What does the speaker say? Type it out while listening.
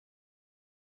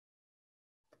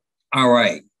All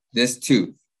right, this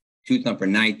tooth number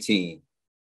 19,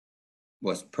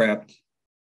 was prepped,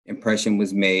 impression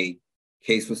was made,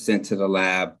 case was sent to the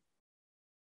lab.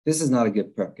 This is not a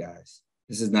good prep, guys.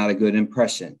 This is not a good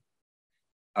impression.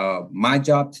 My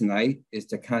job tonight is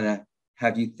to kind of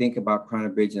have you think about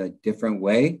Crown Bridge in a different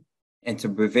way and to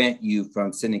prevent you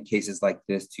from sending cases like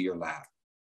this to your lab.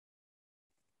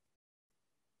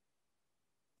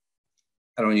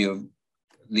 I don't know if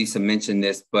Lisa mentioned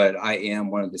this, but I am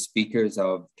one of the speakers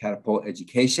of Catapult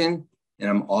Education, and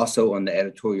I'm also on the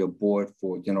editorial board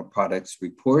for Dental Products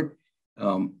Report.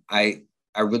 I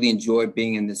really enjoy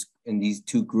being in these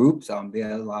two groups. They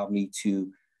allow me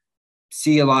to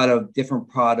see a lot of different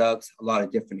products, a lot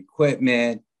of different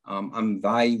equipment. I'm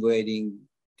evaluating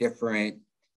different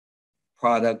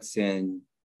products and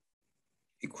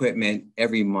equipment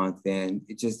every month, and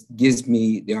it just gives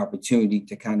me the opportunity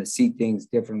to kind of see things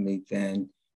differently than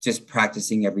just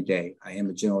practicing every day. I am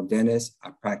a general dentist.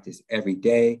 I practice every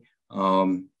day,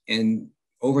 and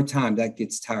over time that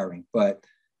gets tiring, but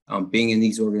being in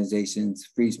these organizations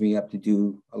frees me up to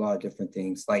do a lot of different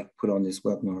things, like put on this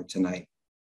webinar tonight.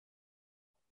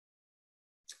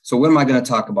 So what am I going to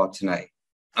talk about tonight?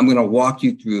 I'm going to walk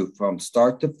you through from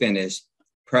start to finish,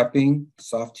 prepping,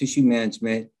 soft tissue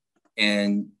management,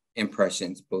 and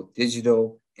impressions, both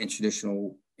digital and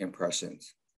traditional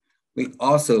impressions.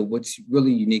 What's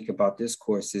really unique about this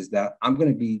course is that I'm going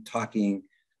to be talking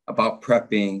about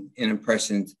prepping and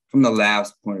impressions from the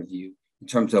lab's point of view, in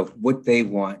terms of what they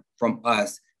want from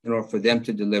us in order for them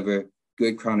to deliver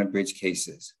good Crown and Bridge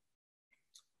cases.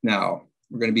 Now,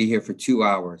 we're going to be here for 2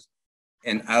 hours.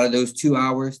 And out of those 2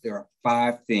 hours, there are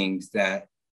 5 things that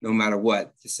no matter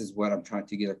what, this is what I'm trying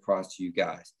to get across to you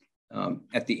guys.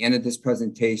 At the end of this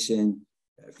presentation,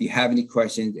 if you have any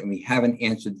questions and we haven't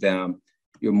answered them,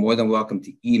 you're more than welcome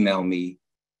to email me,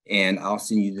 and I'll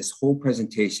send you this whole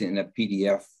presentation in a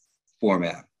PDF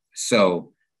format.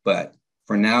 But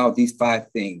for now, these 5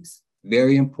 things,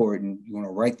 very important. You want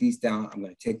to write these down. I'm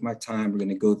going to take my time. We're going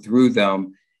to go through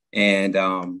them, and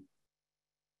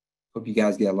hope you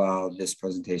guys get a lot out of this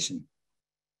presentation.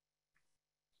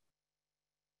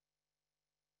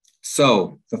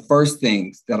 So the first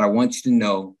things that I want you to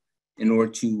know in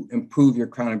order to improve your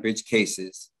Crown and Bridge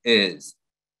cases is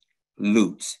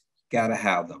loops. Gotta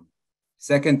have them.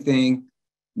 Second thing,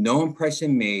 no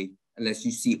impression made unless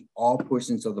you see all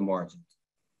portions of the margins.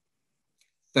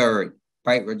 Third,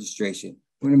 bite registration.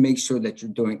 You want to make sure that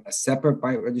you're doing a separate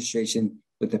bite registration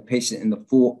with the patient in the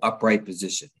full upright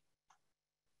position.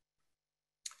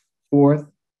 Fourth,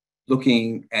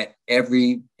 looking at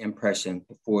every impression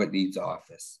before it leaves the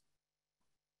office.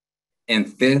 And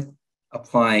fifth,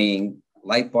 applying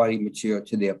light body material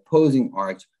to the opposing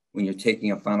arch when you're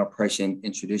taking a final impression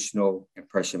in traditional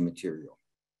impression material.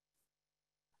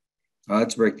 Now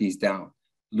let's break these down.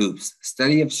 Loops.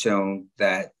 Studies have shown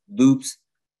that loops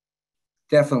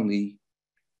definitely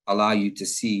allow you to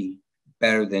see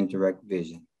better than direct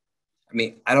vision. I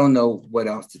mean, I don't know what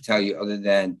else to tell you other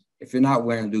than if you're not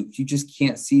wearing loops, you just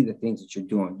can't see the things that you're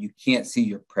doing. You can't see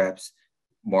your preps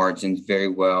margins very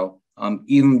well.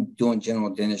 Even doing general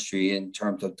dentistry in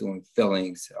terms of doing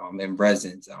fillings and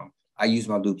resins, I use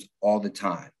my loops all the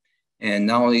time. And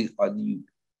not only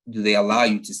do they allow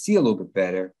you to see a little bit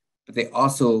better, but they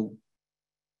also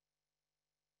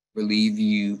relieve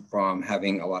you from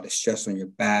having a lot of stress on your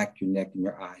back, your neck, and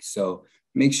your eyes. So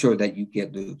make sure that you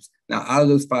get loops. Now, out of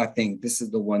those 5 things, this is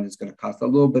the one that's going to cost a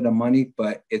little bit of money,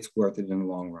 but it's worth it in the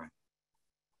long run.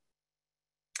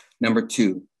 Number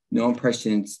 2, no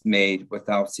impressions made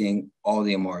without seeing all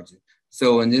the margins.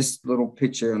 So in this little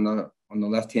picture on the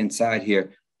left-hand side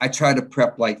here, I try to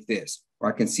prep like this,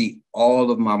 where I can see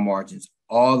all of my margins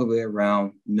all the way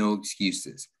around, no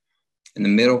excuses. In the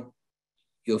middle,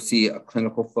 you'll see a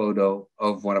clinical photo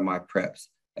of one of my preps.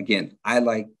 Again, I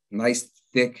like nice,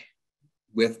 thick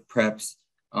width preps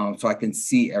so I can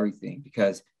see everything,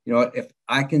 because you know what, if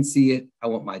I can see it, I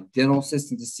want my dental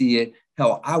assistant to see it.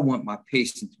 Hell, I want my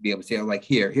patient to be able to say, like,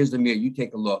 here's the mirror, you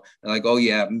take a look. They're like, oh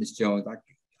yeah, Ms. Jones,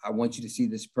 I want you to see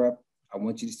this prep. I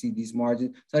want you to see these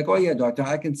margins. It's like, oh yeah, doctor,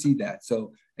 I can see that.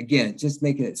 So again, just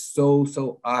making it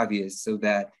so obvious so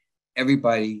that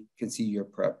everybody can see your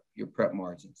prep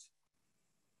margins.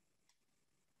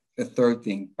 The third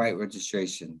thing, bite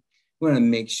registration. We want to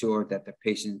make sure that the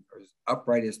patient is as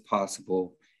upright as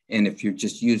possible. And if you're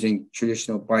just using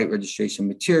traditional bite registration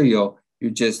material,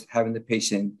 you're just having the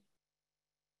patient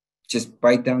just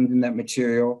bite down in that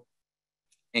material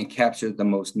and capture the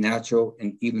most natural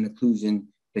and even occlusion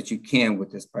that you can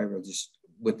with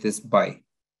this bite.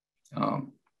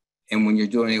 And when you're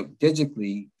doing it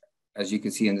digitally, as you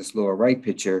can see in this lower right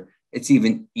picture, it's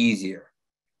even easier.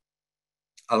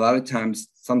 a lot of times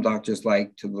some doctors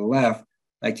like to the left,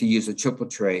 like to use a triple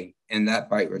tray and that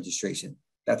bite registration.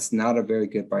 That's not a very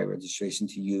good bite registration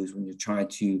to use when you're trying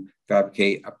to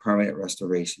fabricate a permanent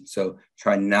restoration. So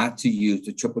try not to use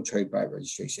the triple tray bite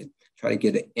registration. Try to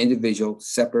get an individual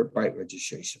separate bite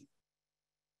registration.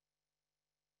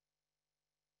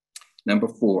 Number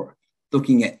 4,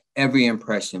 looking at every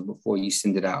impression before you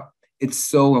send it out. It's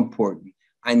so important.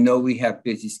 I know we have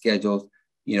busy schedules.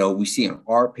 You know, we see in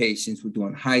our patients, we're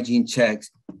doing hygiene checks,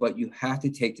 but you have to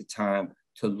take the time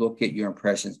to look at your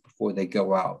impressions before they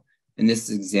go out. And this is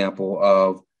an example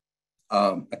of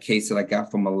a case that I got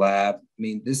from a lab. I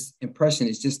mean, this impression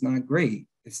is just not great.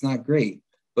 It's not great,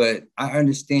 but I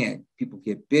understand people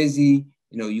get busy.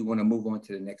 You know, you want to move on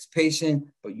to the next patient,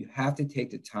 but you have to take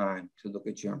the time to look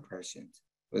at your impressions,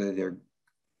 whether they're,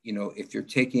 you know, if you're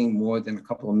taking more than a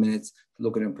couple of minutes to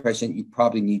look at an impression, you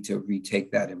probably need to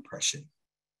retake that impression.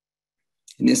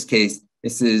 In this case,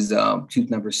 this is tooth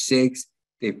number 6.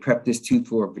 They prepped this tooth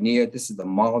for a veneer. This is the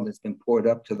model that's been poured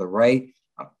up to the right.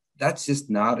 That's just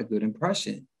not a good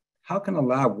impression. How can a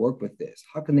lab work with this?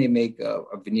 How can they make a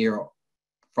veneer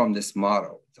from this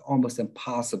model? It's almost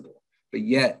impossible, but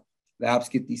yet labs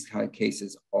get these kind of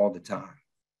cases all the time.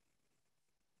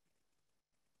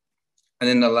 And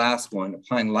then the last one,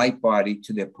 applying light body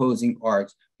to the opposing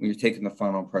arch when you're taking the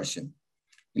final impression.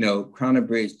 You know, crown and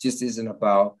bridge just isn't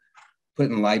about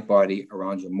putting light body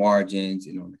around your margins,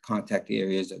 you know, the contact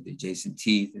areas of the adjacent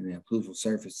teeth and the occlusal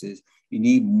surfaces. You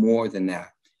need more than that.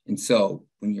 And so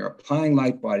when you're applying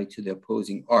light body to the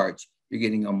opposing arch, you're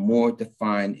getting a more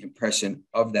defined impression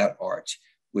of that arch,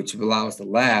 which allows the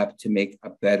lab to make a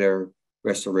better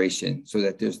restoration so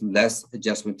that there's less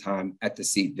adjustment time at the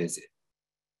seat visit.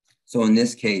 So in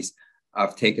this case,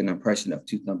 I've taken an impression of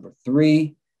tooth number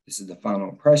 3. This is the final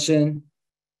impression.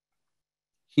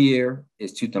 Here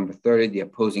is tooth number 30, the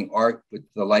opposing arch with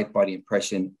the light body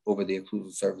impression over the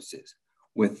occlusal surfaces.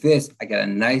 With this, I got a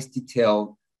nice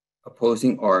detailed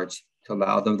opposing arch to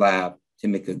allow the lab to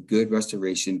make a good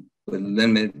restoration with a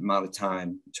limited amount of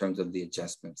time in terms of the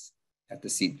adjustments at the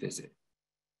seat visit.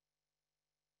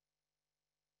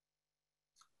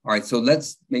 All right, so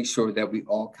let's make sure that we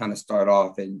all kind of start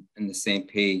off in the same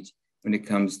page when it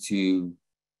comes to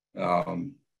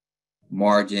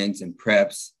margins and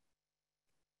preps.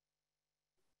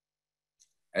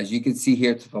 As you can see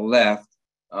here to the left,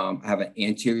 I have an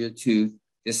anterior tooth.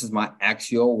 This is my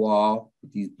axial wall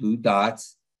with these blue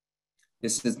dots.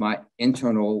 This is my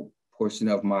internal portion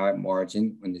of my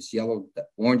margin on this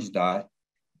orange dot.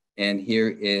 And here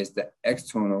is the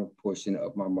external portion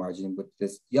of my margin with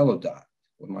this yellow dot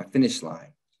with my finish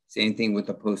line. Same thing with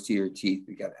the posterior teeth.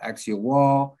 We got axial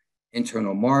wall,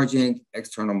 internal margin,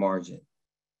 external margin.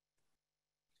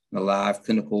 The live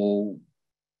clinical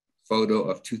photo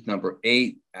of tooth number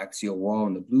 8, axial wall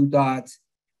and the blue dots,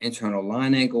 internal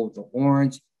line angle with the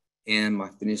orange, and my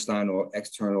finish line or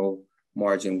external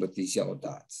margin with these yellow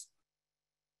dots.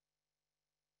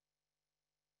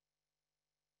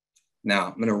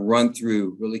 Now, I'm gonna run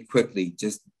through really quickly,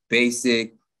 just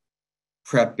basic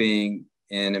prepping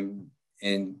and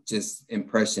just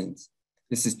impressions.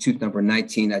 This is tooth number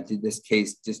 19. I did this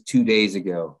case just 2 days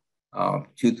ago.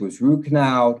 Tooth was root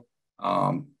canaled.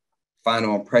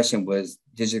 Final impression was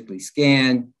digitally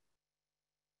scanned.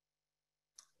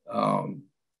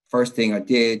 First thing I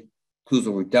did,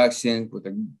 occlusal reduction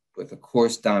with a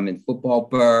coarse diamond football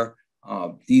burr.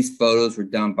 These photos were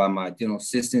done by my dental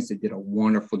assistants. They did a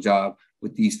wonderful job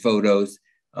with these photos.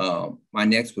 My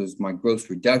next was my gross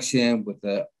reduction with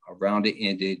a rounded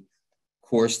ended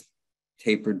coarse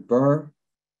tapered burr.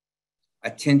 I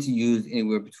tend to use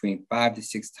anywhere between 5 to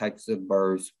 6 types of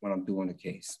burrs when I'm doing a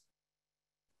case.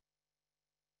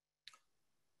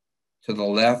 To the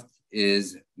left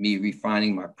is me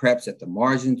refining my preps at the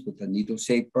margins with a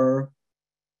needle-shaped burr.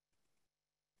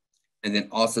 And then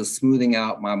also smoothing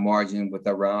out my margin with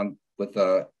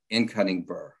a end-cutting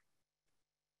burr.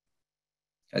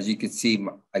 As you can see,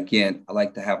 again, I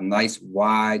like to have nice,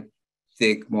 wide,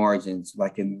 thick margins so I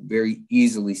can very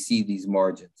easily see these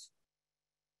margins.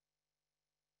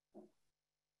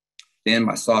 Then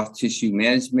my soft tissue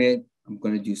management, I'm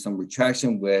going to do some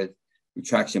retraction with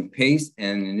retraction paste.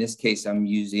 And in this case, I'm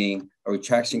using a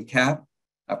retraction cap.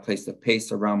 I place the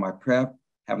paste around my prep,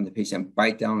 having the patient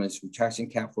bite down on this retraction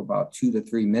cap for about 2 to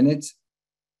 3 minutes.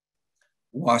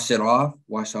 Wash it off,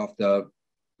 wash off the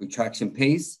retraction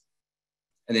paste,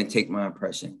 and then take my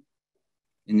impression.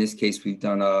 In this case, we've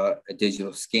done a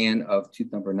digital scan of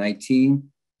tooth number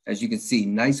 19. As you can see,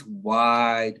 nice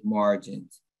wide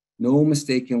margins. No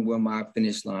mistaking where my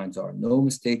finish lines are. No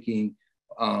mistaking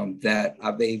that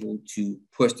I'm able to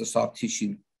push the soft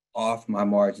tissue off my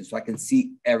margin so I can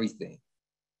see everything.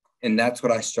 And that's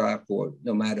what I strive for,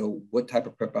 no matter what type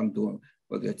of prep I'm doing,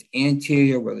 whether it's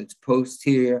anterior, whether it's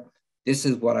posterior, this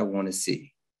is what I want to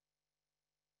see.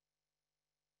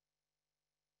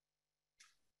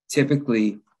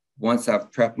 Typically, once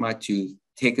I've prepped my tooth,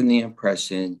 taken the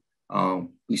impression,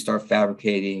 we start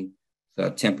fabricating the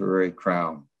temporary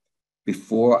crown.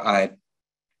 Before I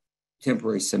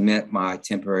temporarily cement my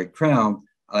temporary crown,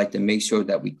 I like to make sure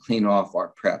that we clean off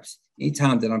our preps.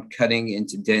 Anytime that I'm cutting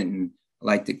into dentin, I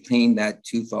like to clean that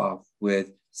tooth off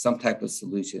with some type of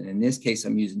solution. In this case,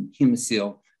 I'm using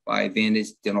Humasil by Advantage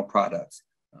Dental Products.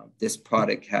 This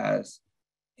product has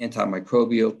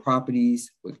antimicrobial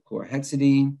properties with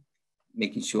chlorhexidine,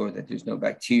 making sure that there's no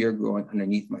bacteria growing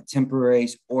underneath my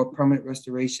temporaries or permanent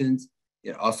restorations.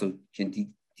 It also can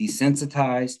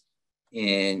desensitize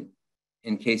in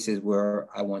cases where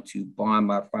I want to bond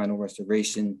my final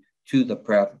restoration to the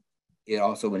prep. It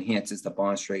also enhances the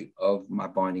bond strength of my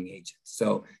bonding agent.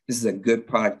 So this is a good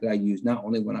product that I use not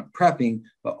only when I'm prepping,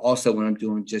 but also when I'm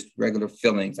doing just regular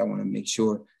fillings. I want to make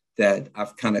sure that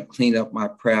I've kind of cleaned up my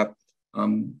prep,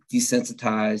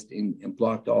 desensitized and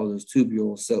blocked all those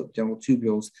tubules, so dental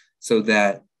tubules, so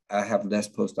that I have less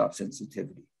post-op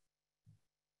sensitivity.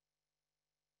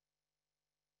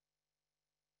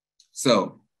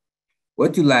 So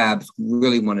what do labs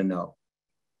really want to know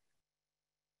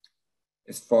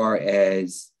as far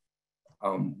as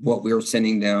what we're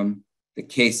sending them, the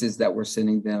cases that we're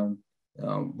sending them?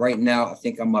 Right now, I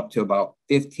think I'm up to about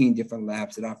 15 different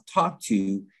labs that I've talked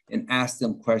to and asked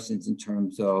them questions in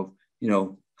terms of,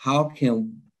 how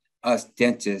can us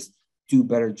dentists do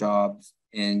better jobs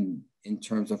in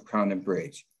terms of crown and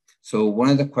bridge? So one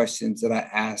of the questions that I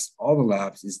asked all the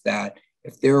labs is that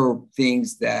if there are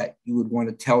things that you would want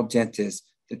to tell dentists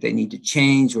that they need to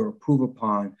change or improve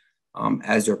upon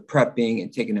as they're prepping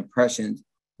and taking impressions,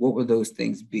 what would those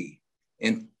things be?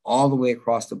 And all the way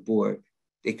across the board,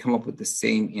 they come up with the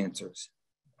same answers.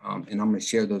 And I'm going to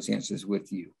share those answers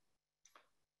with you.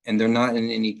 And they're not in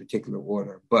any particular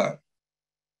order, but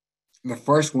the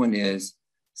first one is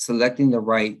selecting the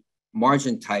right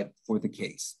margin type for the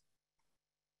case.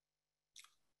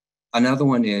 Another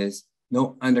one is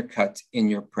no undercuts in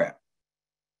your prep.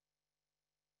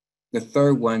 The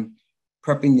third one,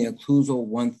 prepping the occlusal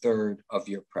 1/3 of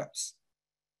your preps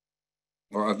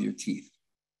or of your teeth.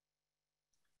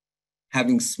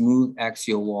 Having smooth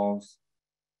axial walls.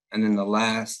 And then the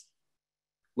last,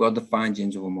 well-defined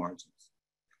gingival margins.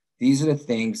 These are the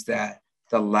things that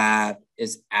the lab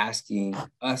is asking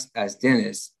us as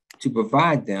dentists to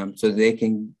provide them so they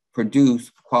can produce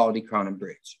quality crown and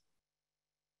bridge.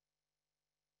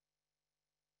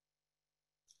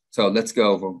 So let's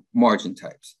go over margin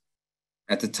types.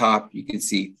 At the top, you can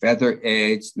see feather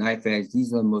edge, knife edge.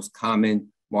 These are the most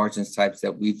common margin types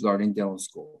that we've learned in dental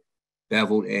school.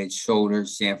 Beveled edge,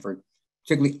 shoulders, chamfered.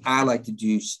 Particularly, I like to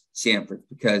do chamfered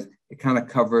because it kind of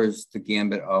covers the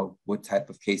gambit of what type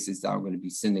of cases that I'm going to be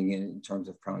sending in terms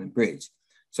of crown and bridge.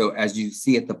 So as you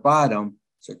see at the bottom,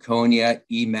 zirconia,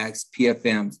 EMAX,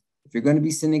 PFMs, if you're going to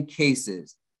be sending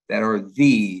cases that are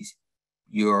these,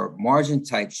 your margin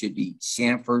type should be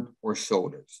chamfered or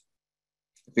shoulders.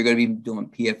 If you're going to be doing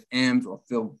PFMs or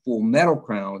full metal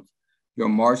crowns, your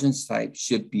margin type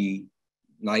should be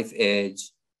knife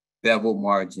edge, bevel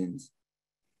margins.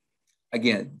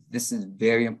 Again, this is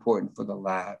very important for the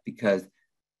lab because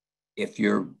if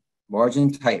your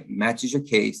margin type matches your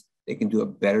case, they can do a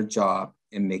better job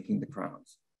in making the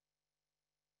crowns.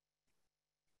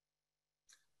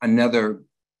 Another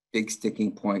big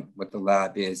sticking point with the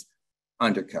lab is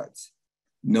undercuts.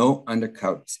 No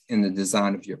undercuts in the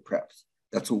design of your preps.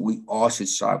 That's what we all should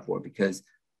strive for because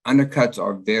undercuts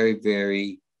are very,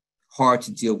 very hard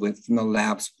to deal with from the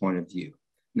lab's point of view.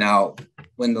 Now,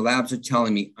 when the labs are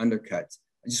telling me undercuts,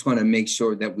 I just want to make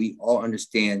sure that we all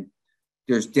understand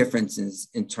there's differences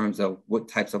in terms of what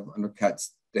types of undercuts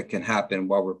that can happen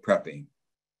while we're prepping.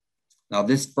 Now,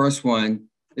 this first one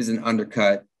is an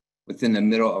undercut within the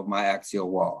middle of my axial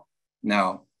wall.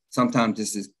 Now, sometimes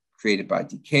this is created by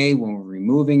decay when we're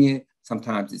removing it.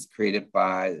 Sometimes it's created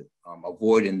by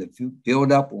avoiding the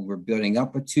buildup when we're building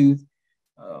up a tooth.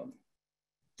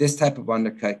 This type of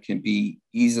undercut can be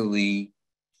easily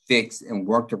fixed and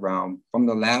worked around from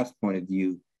the lab's point of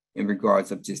view in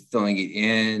regards of just filling it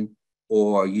in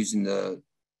or using the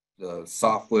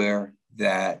software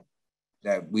that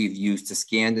we've used to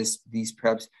scan these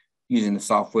preps, using the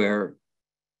software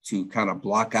to kind of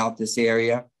block out this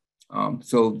area.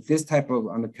 So this type of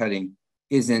undercutting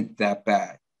isn't that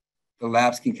bad. The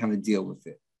labs can kind of deal with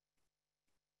it.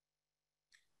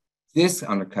 This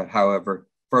undercut, however,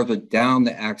 further down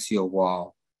the axial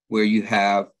wall where you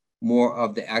have more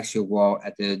of the axial wall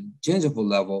at the gingival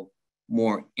level,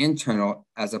 more internal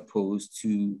as opposed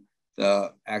to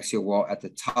the axial wall at the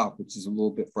top, which is a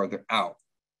little bit further out.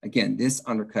 Again, this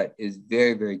undercut is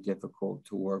very, very difficult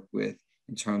to work with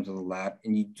in terms of the lab,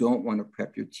 and you don't want to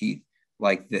prep your teeth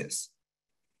like this.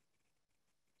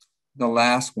 The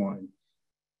last one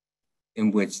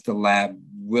in which the lab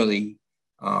really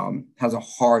has a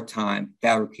hard time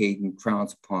fabricating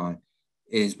crowns upon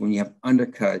is when you have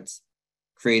undercuts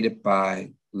created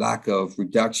by lack of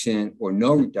reduction or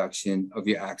no reduction of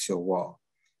your axial wall.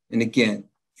 And again,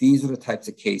 these are the types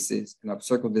of cases, and I've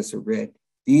circled this in red,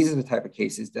 these are the type of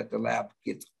cases that the lab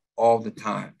gets all the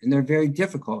time. And they're very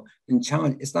difficult and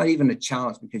challenge. It's not even a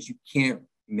challenge because you can't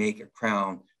make a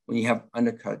crown when you have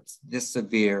undercuts this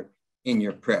severe in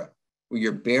your prep, where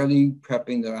you're barely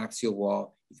prepping the axial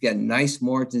wall. You've got nice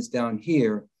margins down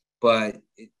here, but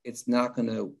it's not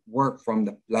gonna work from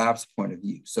the lab's point of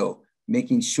view. So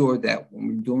making sure that when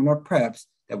we're doing our preps,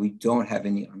 that we don't have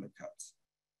any undercuts.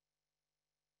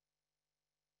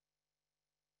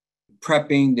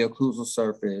 Prepping the occlusal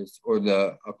surface or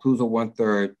the occlusal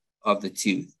 1/3 of the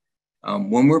tooth.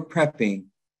 When we're prepping,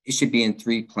 it should be in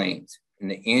 3 planes. In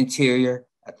the anterior,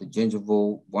 at the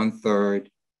gingival 1/3,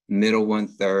 middle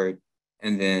 1/3,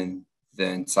 and then the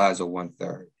incisal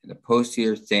 1/3. In the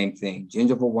posterior, same thing,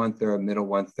 gingival 1/3, middle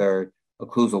 1/3,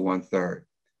 occlusal 1/3.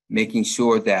 Making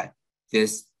sure that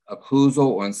this occlusal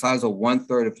or incisal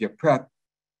 1/3 of your prep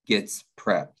gets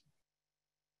prepped.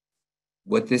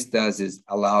 What this does is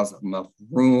allows enough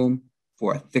room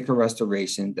for a thicker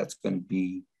restoration that's going to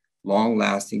be long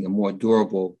lasting and more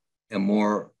durable and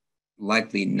more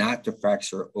likely not to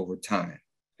fracture over time.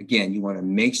 Again, you want to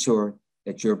make sure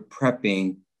that you're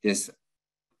prepping this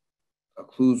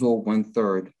occlusal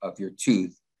 1/3 of your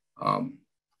tooth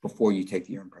before you take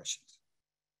your impressions.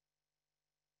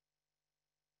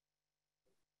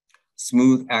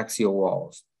 Smooth axial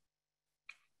walls.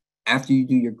 After you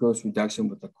do your gross reduction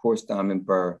with a coarse diamond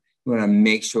burr, you want to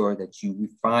make sure that you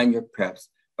refine your preps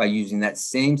by using that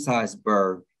same size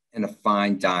burr and a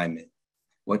fine diamond.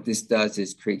 What this does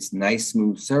is creates nice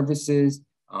smooth surfaces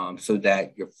so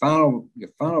that your final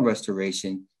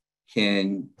restoration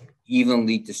can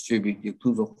evenly distribute the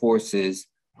occlusal forces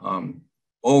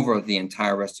over the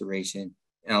entire restoration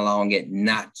and allowing it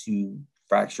not to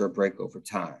fracture or break over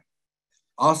time.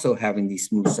 Also, having these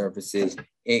smooth surfaces,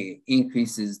 it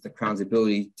increases the crown's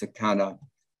ability to kind of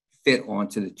fit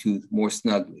onto the tooth more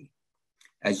snugly.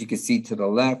 As you can see to the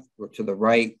left or to the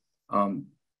right,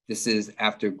 this is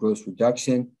after gross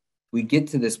reduction. We get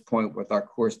to this point with our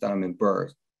coarse diamond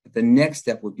burrs. But the next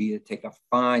step would be to take a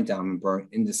fine diamond burr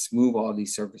and to smooth all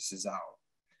these surfaces out.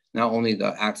 Not only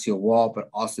the axial wall, but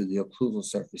also the occlusal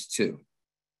surface too.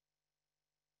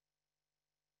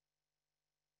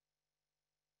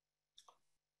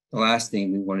 The last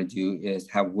thing we want to do is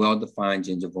have well-defined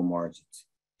gingival margins.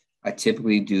 I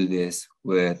typically do this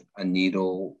with a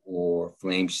needle or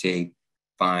flame-shaped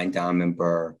fine diamond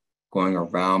burr going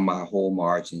around my whole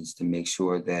margins to make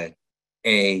sure that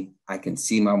A, I can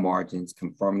see my margins,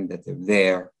 confirming that they're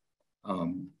there.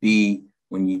 B,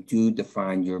 when you do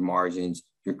define your margins,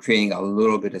 you're creating a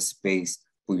little bit of space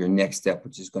for your next step,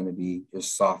 which is going to be your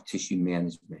soft tissue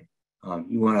management.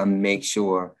 You want to make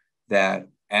sure that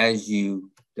as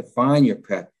you define your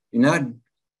prep, you're not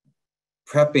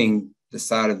prepping the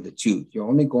side of the tooth. You're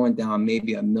only going down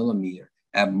maybe a millimeter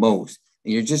at most.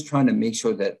 And you're just trying to make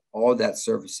sure that all that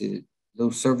surfaces,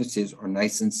 those surfaces are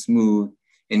nice and smooth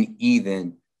and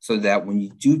even so that when you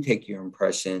do take your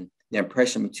impression, the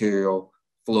impression material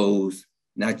flows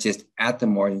not just at the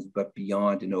margins, but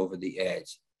beyond and over the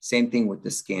edge. Same thing with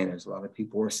the scanners. A lot of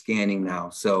people are scanning now.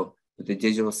 So with the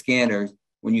digital scanners,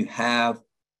 when you have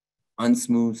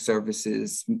unsmooth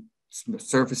surfaces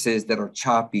that are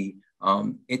choppy,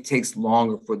 it takes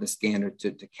longer for the scanner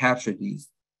to capture these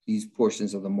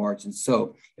portions of the margin.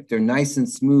 So if they're nice and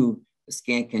smooth, the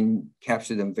scan can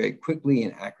capture them very quickly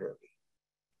and accurately.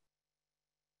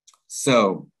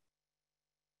 So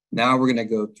now we're gonna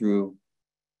go through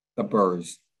the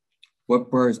burrs. What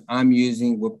burrs I'm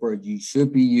using, what burrs you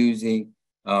should be using.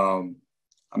 I'm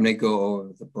gonna go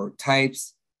over the burr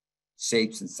types,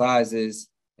 shapes and sizes,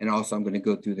 and also I'm gonna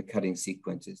go through the cutting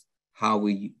sequences,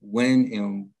 when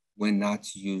and when not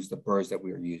to use the burrs that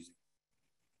we are using.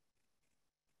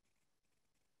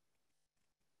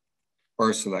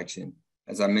 Burr selection.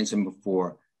 As I mentioned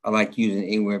before, I like using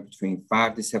anywhere between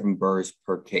 5 to 7 burrs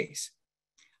per case.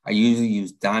 I usually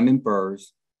use diamond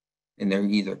burrs, and they're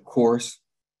either coarse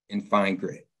and fine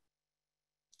grit.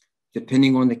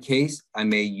 Depending on the case, I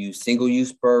may use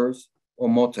single-use burrs or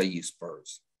multi-use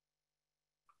burrs.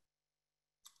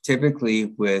 Typically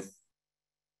with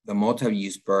the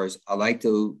multi-use burrs, I like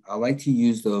to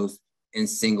use those in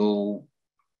single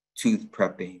tooth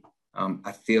prepping.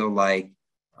 I feel like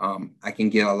I can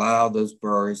get a lot of those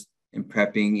burrs in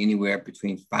prepping anywhere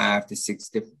between 5 to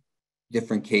 6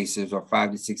 different cases, or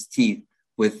 5 to 6 teeth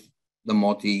with the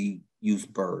multi-use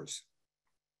burrs.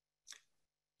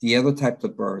 The other types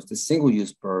of burrs, the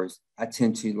single-use burrs, I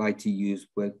tend to like to use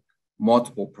with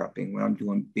multiple prepping when I'm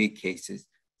doing big cases,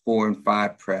 4 and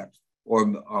 5 preps, or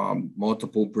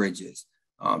multiple bridges.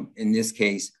 In this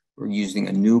case, we're using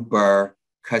a new burr,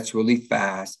 cuts really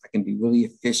fast. I can be really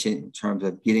efficient in terms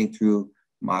of getting through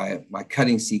my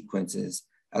cutting sequences,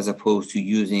 as opposed to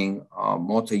using a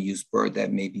multi-use burr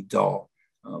that may be dull.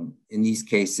 In these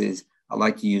cases, I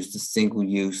like to use the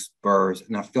single-use burrs,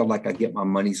 and I feel like I get my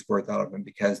money's worth out of them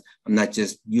because I'm not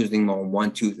just using them on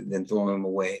one tooth and then throwing them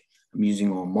away. I'm using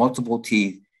them on multiple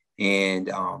teeth, and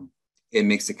it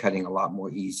makes the cutting a lot more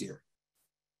easier.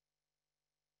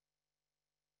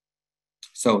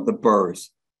 So the burrs,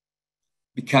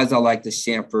 because I like the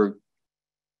chamfered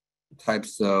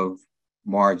types of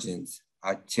margins,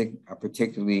 I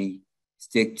particularly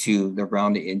stick to the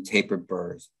rounded and tapered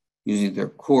burrs. Usually they're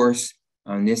coarse.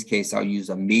 In this case, I'll use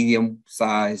a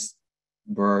medium-sized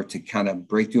burr to kind of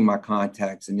break through my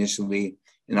contacts initially.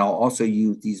 And I'll also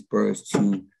use these burrs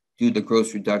to do the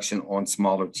gross reduction on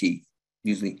smaller teeth,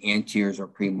 usually anteriors or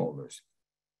premolars.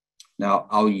 Now,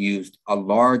 I'll use a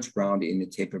large rounded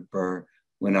and tapered burr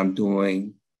when I'm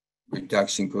doing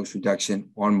gross reduction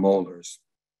on molars.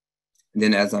 And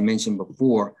then, as I mentioned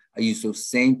before, I use those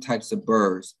same types of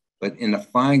burrs, but in a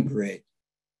fine grit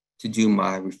to do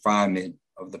my refinement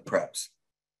of the preps.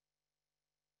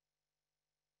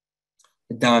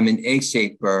 The diamond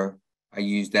egg-shaped burr, I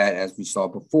use that, as we saw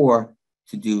before,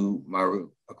 to do my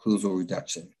occlusal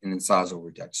reduction and incisal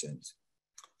reductions.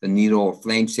 The needle or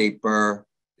flame-shaped burr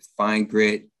is fine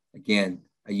grit. Again,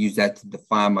 I use that to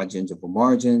define my gingival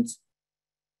margins.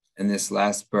 And this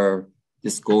last burr,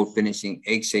 this gold finishing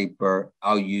egg-shaped burr,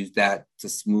 I'll use that to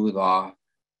smooth off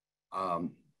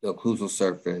the occlusal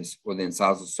surface or the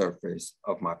incisal surface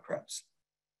of my preps.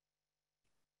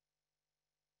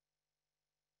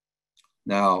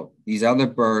 Now, these other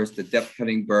burrs, the depth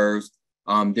cutting burrs,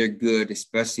 they're good,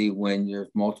 especially when there's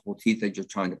multiple teeth that you're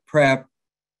trying to prep.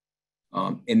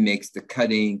 It makes the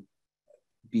cutting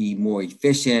be more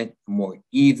efficient, more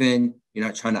even. You're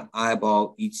not trying to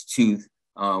eyeball each tooth.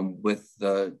 With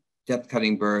the depth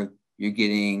cutting burr, you're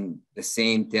getting the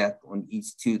same depth on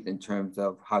each tooth in terms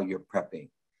of how you're prepping.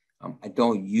 I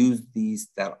don't use these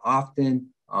that often,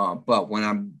 but when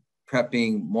I'm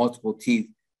prepping multiple teeth,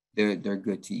 they're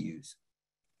good to use.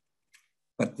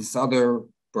 But this other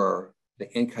burr,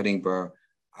 the end cutting burr,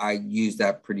 I use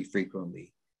that pretty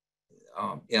frequently.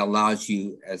 It allows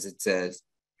you, as it says,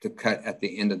 to cut at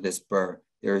the end of this burr.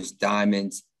 There's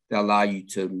diamonds that allow you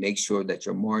to make sure that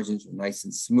your margins are nice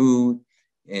and smooth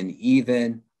and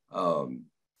even.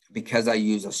 Because I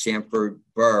use a chamfered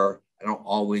burr, I don't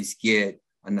always get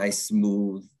a nice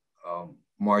smooth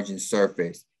margin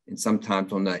surface. And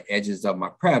sometimes on the edges of my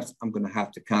preps, I'm gonna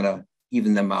have to kind of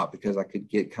even them out because I could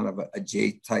get kind of a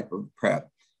J type of prep.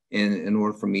 And in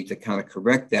order for me to kind of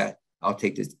correct that, I'll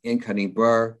take this end cutting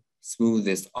burr, smooth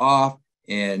this off,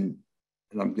 and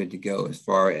I'm good to go as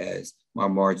far as my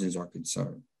margins are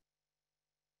concerned.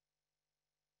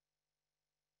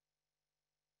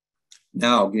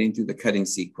 Now, getting through the cutting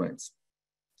sequence.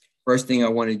 First thing I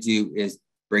want to do is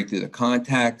break through the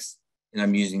contacts, and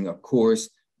I'm using a coarse,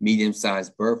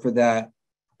 medium-sized burr for that.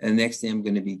 And the next thing I'm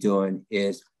going to be doing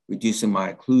is reducing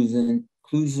my occlusion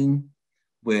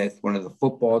with one of the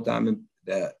football diamond,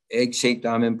 the egg-shaped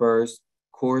diamond burrs,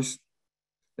 coarse.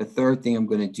 The third thing I'm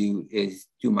going to do is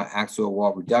do my axial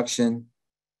wall reduction,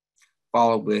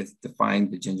 followed with defining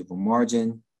the gingival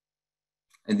margin,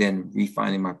 and then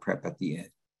refining my prep at the end.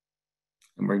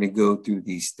 And we're going to go through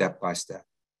these step by step.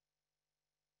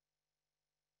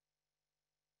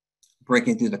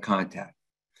 Breaking through the contact.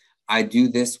 I do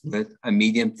this with a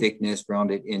medium thickness,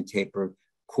 rounded end tapered,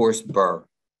 coarse burr.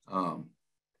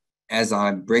 As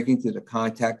I'm breaking through the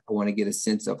contact, I want to get a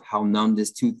sense of how numb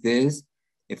this tooth is.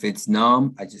 If it's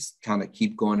numb, I just kind of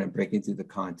keep going and breaking through the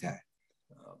contact.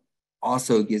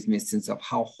 Also, it gives me a sense of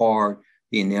how hard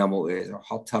the enamel is or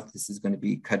how tough this is going to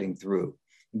be cutting through.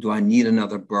 Do I need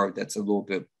another burr that's a little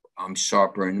bit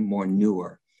sharper and more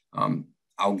newer?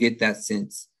 I'll get that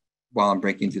sense while I'm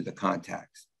breaking through the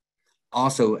contacts.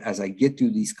 Also, as I get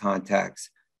through these contacts,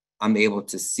 I'm able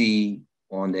to see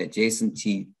on the adjacent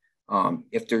teeth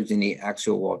if there's any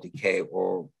axial wall decay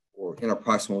or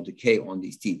interproximal decay on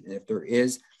these teeth. And if there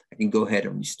is, I can go ahead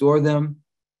and restore them.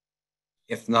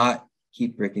 If not,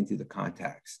 keep breaking through the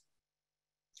contacts.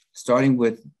 starting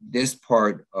with this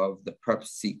part of the prep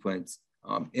sequence,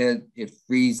 it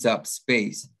frees up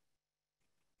space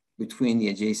between the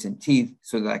adjacent teeth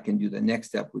so that I can do the next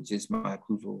step, which is my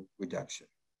occlusal reduction.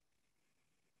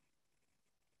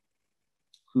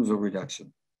 Occlusal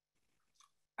reduction.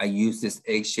 I use this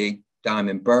egg-shaped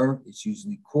diamond burr. It's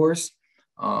usually coarse.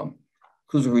 Occlusal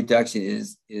reduction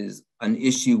is an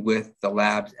issue with the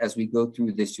labs. As we go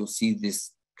through this, you'll see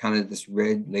this kind of this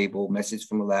red label message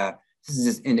from the lab. This is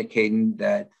just indicating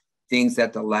that things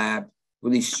that the lab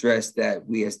really stress that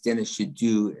we as dentists should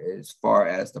do as far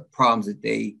as the problems that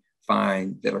they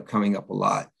find that are coming up a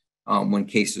lot when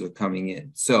cases are coming in.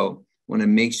 So want to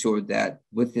make sure that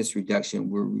with this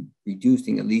reduction, we're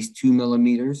reducing at least 2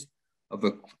 millimeters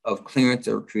of clearance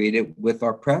that are created with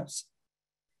our preps.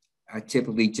 I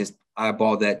typically just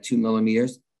eyeball that 2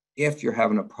 millimeters. If you're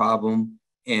having a problem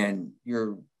and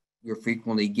you're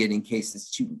frequently getting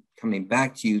cases coming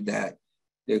back to you that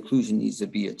the occlusion needs to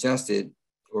be adjusted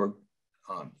or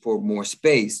for more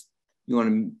space,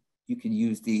 you can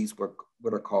use these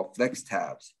what are called flex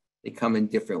tabs. They come in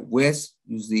different widths,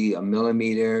 usually a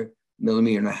millimeter,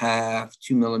 millimeter and a half,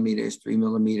 2 millimeters, 3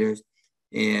 millimeters.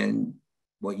 And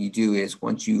what you do is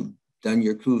once you've done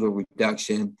your occlusal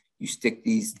reduction, you stick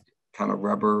these kind of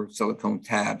rubber silicone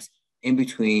tabs in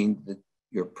between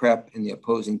your prep and the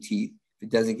opposing teeth. If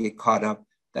it doesn't get caught up,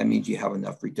 that means you have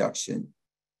enough reduction.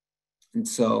 And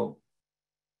so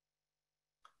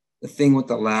the thing with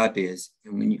the lab is,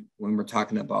 and when we're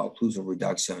talking about occlusal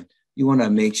reduction, you want to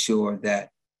make sure that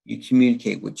you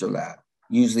communicate with your lab.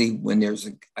 Usually when there's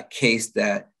a case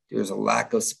that there's a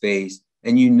lack of space,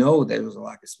 and you know there's a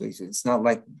lack of space, it's not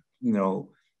like,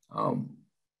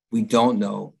 we don't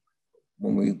know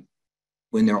when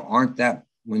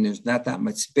there's not that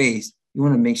much space. You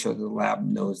want to make sure the lab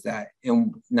knows that,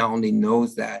 and not only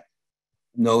knows that,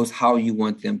 knows how you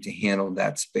want them to handle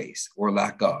that space or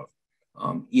lack of,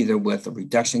 either with a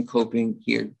reduction coping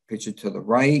here, picture to the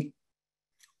right,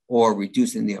 or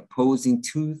reducing the opposing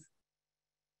tooth,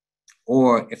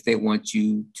 or if they want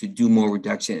you to do more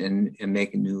reduction and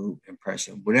make a new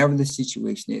impression. Whatever the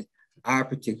situation is, I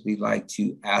particularly like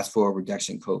to ask for a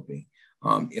reduction coping.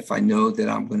 If I know that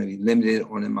I'm going to be limited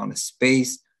on the amount of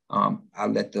space, I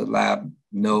let the lab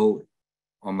know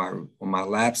on my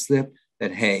lab slip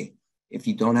that, hey, if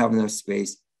you don't have enough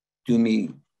space, give me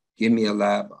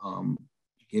a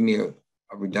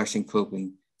reduction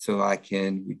coping so I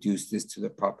can reduce this to the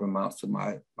proper amount so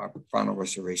my final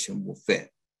restoration will fit.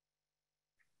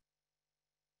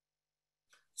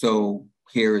 So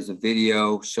here is a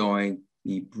video showing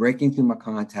me breaking through my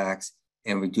contacts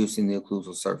and reducing the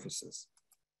occlusal surfaces.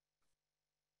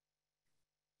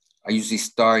 I usually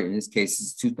start, in this case,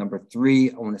 it's tooth number 3.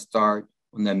 I want to start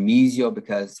on the mesial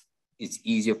because it's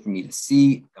easier for me to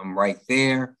see. I'm right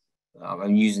there.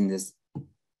 I'm using this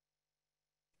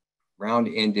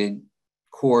round-ended,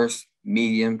 coarse,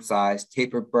 medium-sized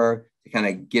tapered burr to kind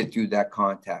of get through that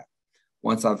contact.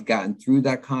 Once I've gotten through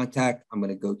that contact, I'm going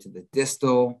to go to the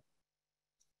distal,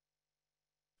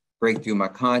 break through my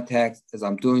contacts. As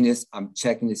I'm doing this, I'm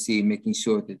checking to see, making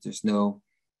sure that there's no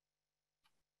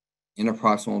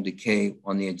interproximal decay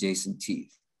on the adjacent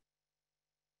teeth.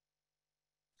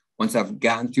 Once I've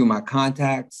gotten through my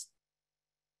contacts,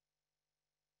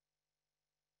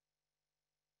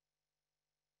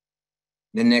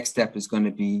 the next step is going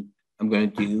to be, I'm going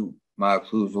to do my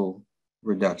occlusal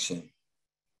reduction.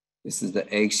 This is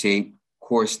the egg-shaped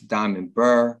coarse diamond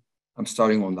burr. I'm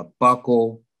starting on the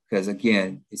buccal because,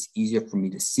 again, it's easier for me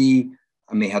to see.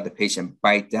 I may have the patient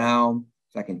bite down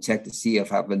so I can check to see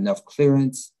if I have enough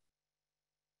clearance.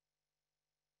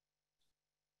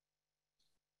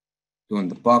 Doing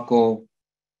the buccal,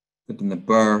 putting the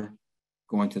burr,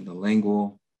 going to the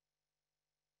lingual.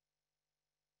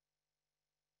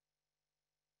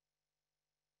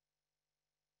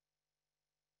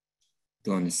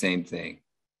 Doing the same thing.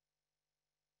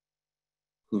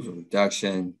 Occlusal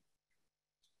reduction.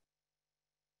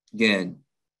 Again,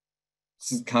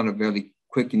 this is kind of very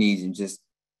quick and easy. Just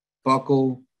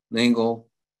buccal, lingual,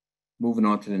 moving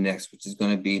on to the next, which is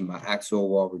going to be my axial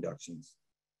wall reductions.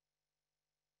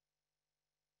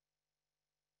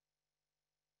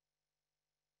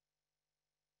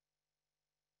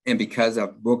 And because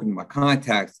I've broken my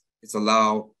contacts, it's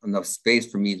allowed enough space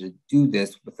for me to do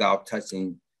this without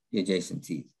touching the adjacent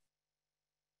teeth.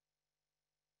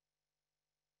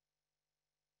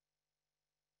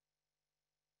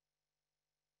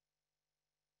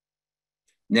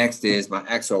 Next is my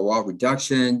axial wall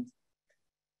reduction.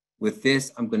 With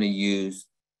this, I'm going to use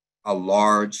a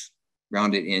large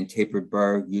rounded end tapered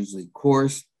burr, usually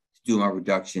coarse, to do my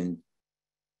reduction.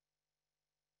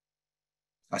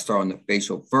 I start on the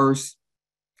facial first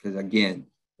because, again,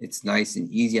 it's nice and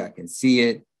easy. I can see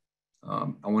it.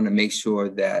 I want to make sure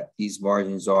that these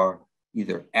margins are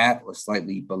either at or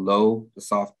slightly below the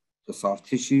soft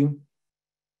tissue.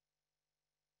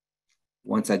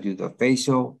 Once I do the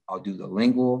facial, I'll do the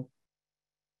lingual.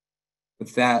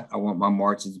 With that, I want my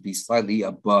margins to be slightly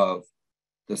above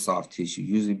the soft tissue,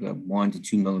 usually about 1 to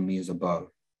 2 millimeters above.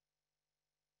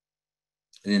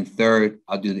 And then third,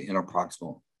 I'll do the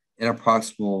interproximal.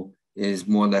 Interproximal is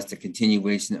more or less the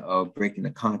continuation of breaking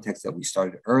the context that we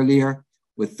started earlier.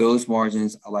 With those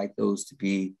margins, I like those to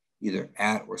be either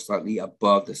at or slightly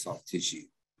above the soft tissue.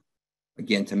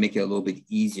 Again, to make it a little bit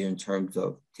easier in terms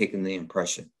of taking the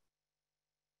impression.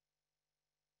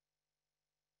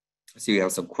 I see we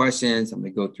have some questions. I'm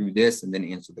going to go through this and then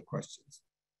answer the questions.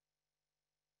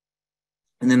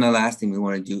 And then the last thing we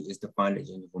want to do is define the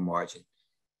gingival margin.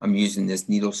 I'm using this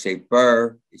needle-shaped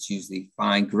burr. It's usually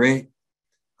fine grit.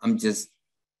 I'm just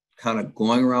kind of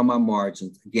going around my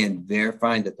margins, again,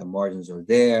 verifying that the margins are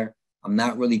there. I'm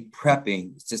not really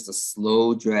prepping. It's just a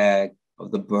slow drag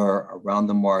of the burr around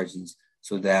the margins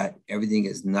so that everything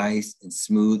is nice and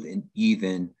smooth and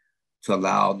even to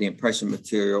allow the impression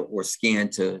material or scan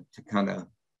to kind of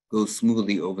go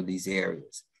smoothly over these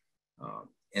areas.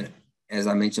 And as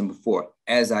I mentioned before,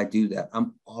 as I do that,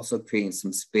 I'm also creating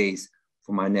some space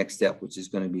for my next step, which is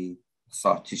going to be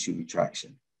soft tissue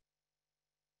retraction.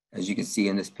 As you can see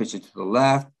in this picture to the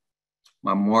left,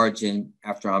 my margin,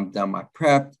 after I'm done my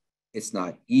prep, it's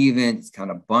not even, it's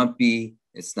kind of bumpy,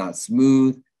 it's not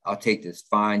smooth. I'll take this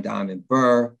fine diamond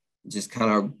burr and just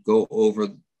kind of go over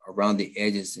around the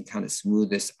edges and kind of smooth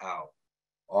this out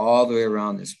all the way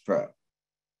around this prep.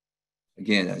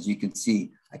 Again, as you can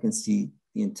see, I can see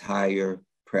the entire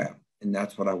prep, and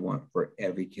that's what I want for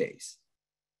every case.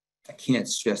 I can't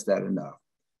stress that enough.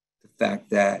 The fact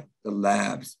that the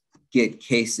labs get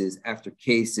cases after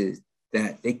cases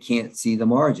that they can't see the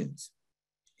margins.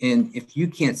 And if you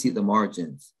can't see the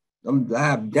margins, the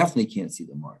lab definitely can't see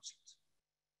the margins.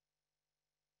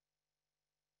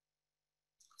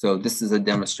 So this is a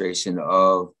demonstration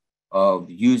of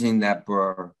using that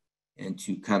burr and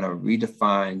to kind of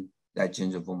redefine that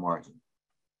gingival margin.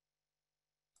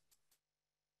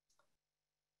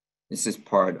 This is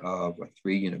part of a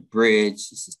 3-unit bridge.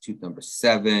 This is tooth number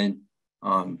 7.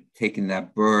 Taking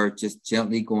that burr, just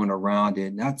gently going around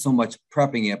it, not so much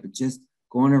prepping it, but just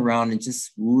going around and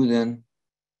just smoothing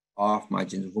off my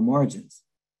gingival margins.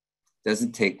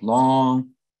 Doesn't take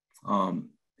long.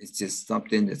 It's just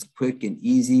something that's quick and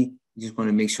easy. You just want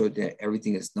to make sure that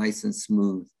everything is nice and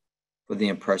smooth for the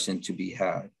impression to be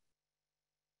had.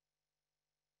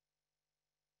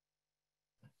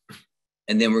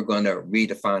 And then we're going to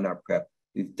redefine our prep.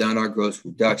 We've done our gross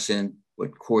reduction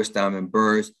with coarse diamond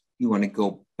burrs. You want to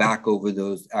go back over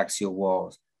those axial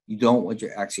walls. You don't want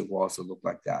your axial walls to look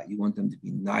like that. You want them to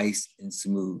be nice and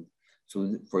smooth.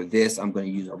 So for this, I'm going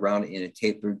to use a round and a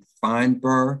tapered fine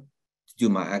burr to do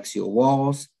my axial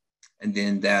walls. And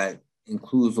then that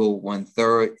occlusal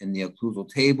 1/3 in the occlusal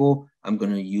table, I'm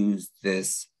going to use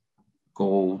this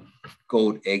gold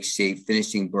egg-shaped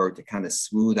finishing burr to kind of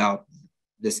smooth out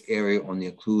this area on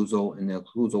the occlusal and the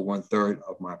occlusal 1/3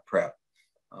 of my prep.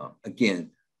 Again,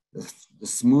 the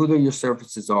smoother your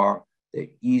surfaces are, the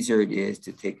easier it is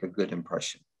to take a good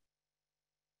impression.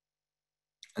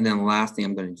 And then the last thing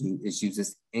I'm going to do is use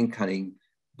this in-cutting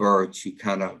burr to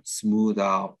kind of smooth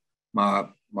out my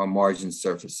margin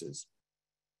surfaces.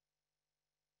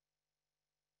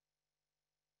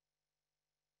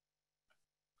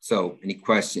 So any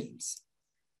questions?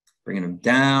 Bringing them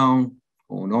down,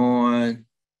 going on.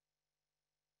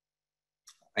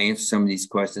 I answer some of these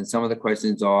questions. Some of the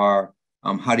questions are,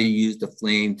 how do you use the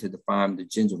flame to define the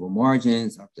gingival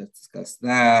margins? I've just discussed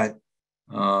that.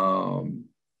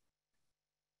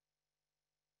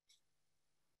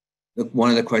 One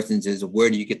of the questions is, where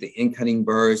do you get the in-cutting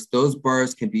burrs? Those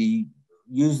burrs can be,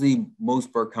 usually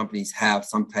most burr companies have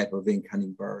some type of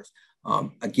in-cutting burrs.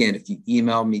 Again, if you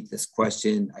email me this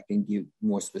question, I can give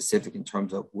more specific in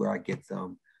terms of where I get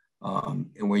them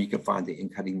and where you can find the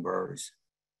in-cutting burrs.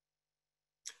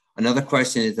 Another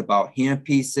question is about hand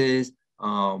pieces.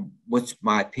 What's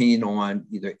my opinion on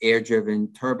either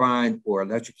air-driven turbine or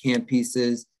electric hand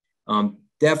pieces?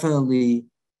 Definitely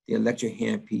the electric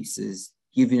hand pieces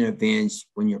give you an advantage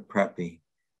when you're prepping.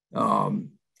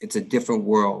 It's a different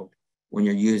world when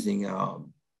you're using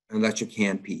an electric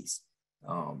hand piece.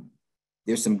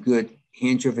 There's some good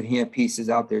hand-driven hand pieces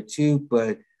out there too,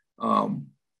 but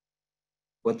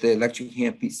the electric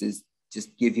hand pieces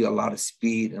just give you a lot of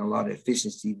speed and a lot of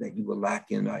efficiency that you will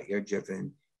lack in an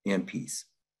air-driven hand piece.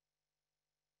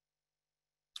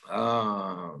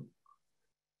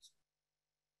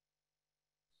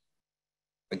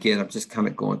 Again, I'm just kind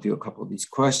of going through a couple of these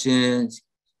questions.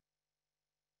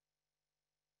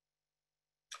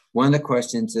 One of the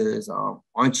questions is,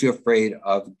 aren't you afraid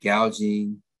of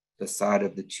gouging the side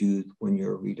of the tooth when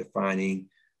you're redefining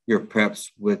your preps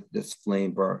with this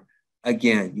flame burr?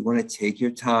 Again, you want to take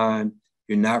your time.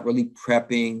 You're not really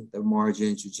prepping the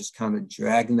margins. You're just kind of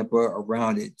dragging the burr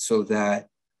around it so that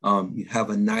you have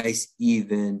a nice,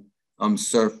 even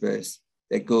surface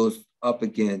that goes up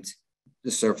against the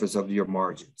surface of your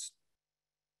margins.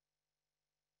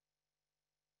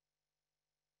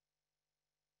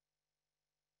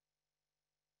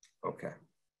 Okay.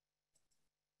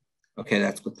 Okay,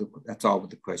 that's all with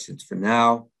the questions for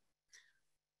now.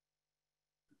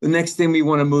 The next thing we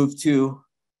want to move to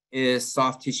is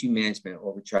soft tissue management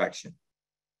or retraction.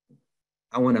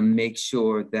 I want to make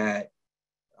sure that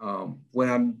when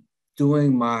I'm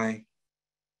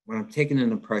taking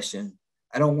an impression,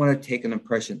 I don't want to take an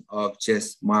impression of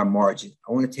just my margin.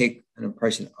 I want to take an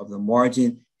impression of the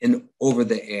margin and over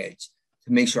the edge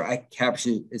to make sure I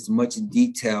capture as much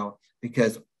detail,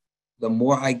 because the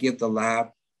more I give the lab,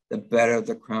 the better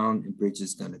the crown and bridge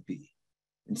is going to be.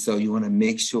 And so you want to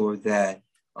make sure that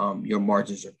your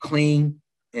margins are clean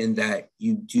and that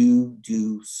you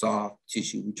do soft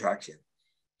tissue retraction.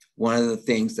 One of the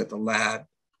things that the lab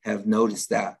have noticed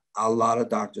that a lot of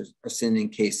doctors are sending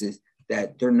cases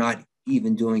that they're not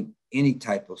even doing any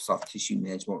type of soft tissue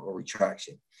management or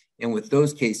retraction. And with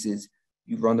those cases,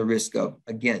 you run the risk of,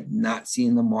 again, not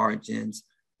seeing the margins,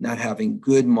 not having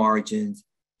good margins.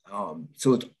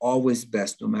 So it's always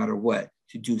best, no matter what,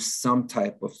 to do some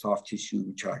type of soft tissue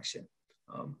retraction.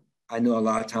 I know a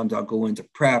lot of times I'll go into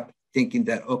prep thinking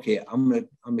that, okay, I'm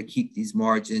gonna keep these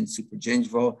margins super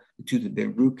gingival, the tooth has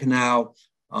been root canal,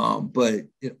 but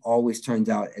it always turns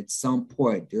out at some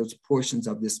point there's portions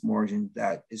of this margin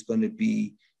that is going to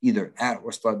be either at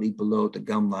or slightly below the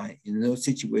gum line. In those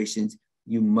situations,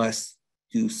 you must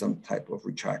do some type of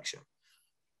retraction.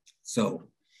 So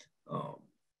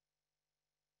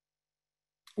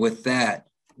with that,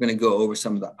 we're going to go over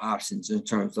some of the options in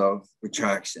terms of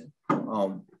retraction.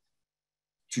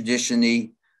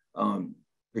 Traditionally,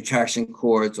 retraction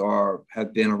cords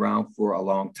have been around for a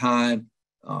long time.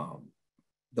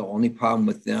 The only problem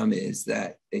with them is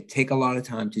that they take a lot of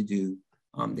time to do.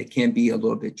 They can be a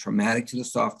little bit traumatic to the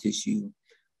soft tissue,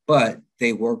 but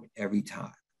they work every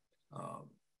time.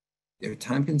 They're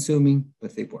time consuming,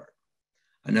 but they work.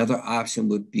 Another option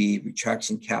would be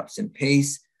retraction caps and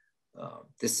paste.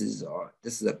 This is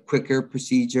a quicker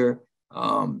procedure.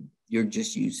 You're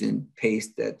just using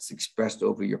paste that's expressed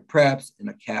over your preps and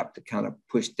a cap to kind of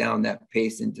push down that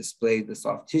paste and display the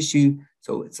soft tissue.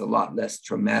 So it's a lot less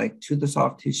traumatic to the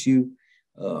soft tissue.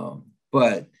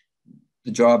 But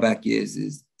the drawback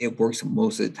is it works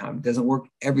most of the time. It doesn't work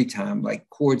every time like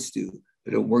cords do,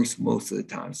 but it works most of the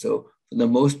time. So for the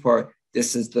most part,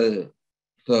 this is the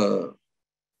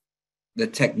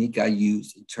technique I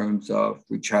use in terms of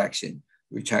retraction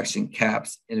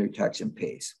caps and retraction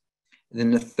paste. And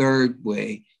then the third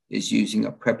way is using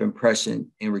a prep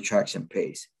impression and retraction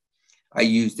paste. I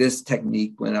use this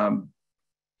technique when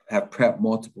have prepped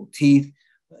multiple teeth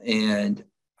and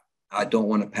I don't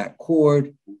want to pack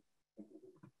cord.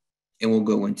 And we'll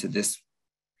go into this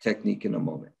technique in a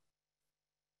moment.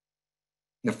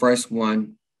 The first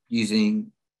one,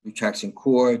 using retraction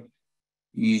cord,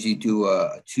 you usually do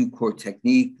a 2-cord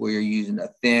technique where you're using a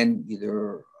thin,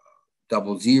 either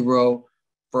 00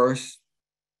 first,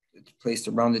 it's placed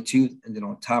around the tooth, and then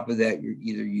on top of that, you're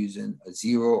either using a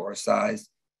 0 or size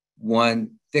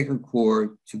 1 thicker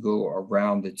cord to go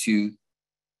around the tooth.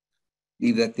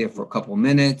 Leave that there for a couple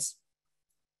minutes.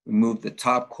 Remove the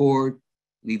top cord,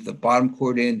 leave the bottom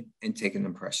cord in, and take an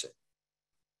impression.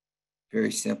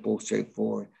 Very simple,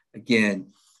 straightforward. Again,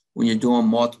 when you're doing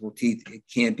multiple teeth, it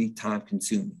can be time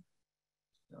consuming.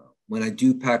 When I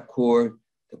do pack cord,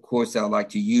 the cords that I like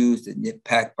to use, the Nip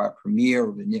Pack by Premier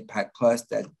or the Nip Pack Plus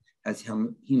that has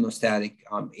hemostatic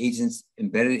agents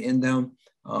embedded in them.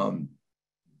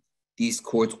 These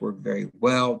cords work very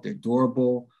well. They're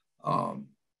durable.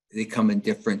 They come in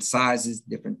different sizes,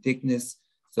 different thickness.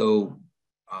 So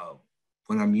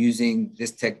when I'm using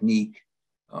this technique,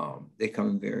 they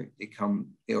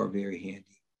are very handy.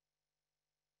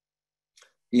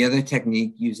 The other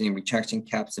technique, using retraction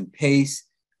caps and paste,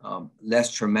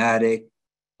 less traumatic.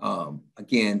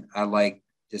 Again, I like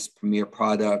this Premier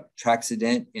product,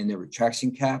 Traxident, in the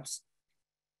retraction caps.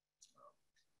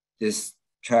 This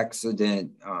Traxident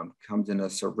comes in a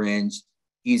syringe,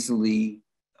 easily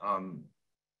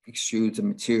extrudes the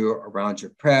material around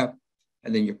your prep,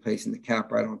 and then you're placing the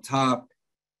cap right on top,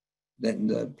 letting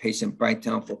the patient bite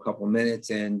down for a couple of minutes,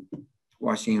 and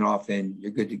washing it off, and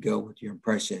you're good to go with your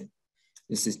impression.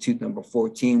 This is tooth number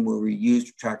 14, where we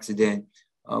use Retraxident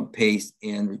paste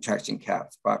and retraction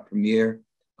caps by Premier.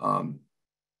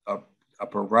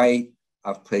 Upper right,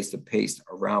 I've placed the paste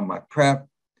around my prep.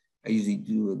 I usually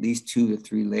do at least 2 to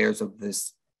 3 layers of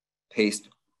this paste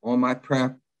on my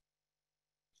prep,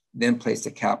 then place the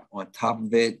cap on top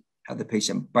of it, have the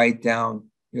patient bite down.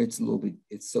 It's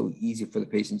so easy for the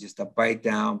patient just to bite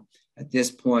down. At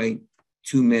this point,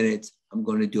 2 minutes, I'm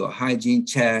going to do a hygiene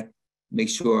check, make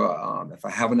sure if I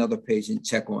have another patient,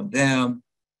 check on them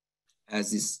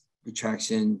as this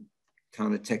retraction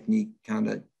kind of technique kind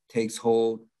of takes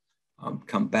hold.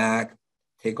 Come back,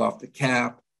 take off the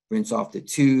cap, rinse off the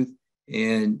tooth,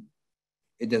 and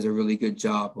it does a really good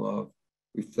job of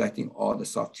reflecting all the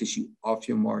soft tissue off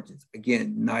your margins.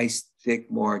 Again, nice thick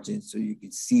margins so you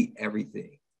can see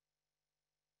everything.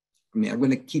 I mean, I'm going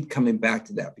to keep coming back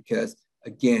to that because,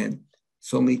 again,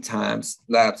 so many times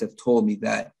labs have told me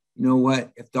that, you know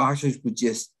what, if doctors would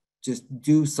just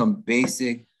do some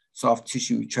basic soft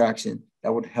tissue retraction,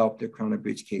 that would help their crown and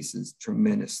bridge cases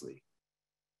tremendously.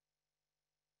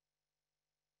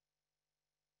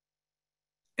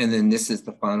 And then this is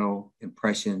the final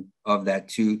impression of that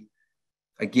tooth.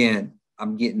 Again,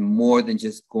 I'm getting more than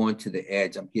just going to the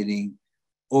edge. I'm getting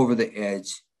over the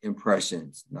edge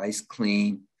impressions, nice,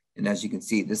 clean. And as you can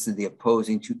see, this is the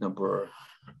opposing tooth number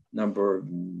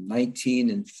 19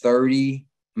 and 30.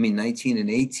 I mean, 19 and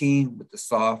 18 with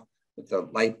the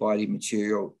light body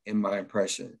material in my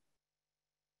impression.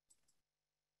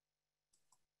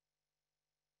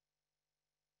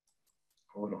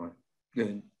 Hold on,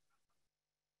 good.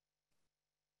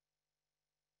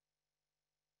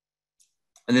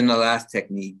 And then the last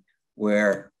technique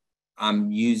where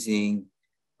I'm using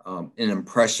an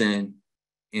impression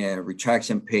and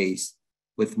retraction paste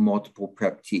with multiple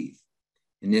prep teeth.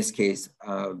 In this case,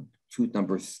 tooth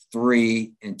number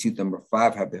 3 and tooth number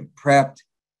 5 have been prepped.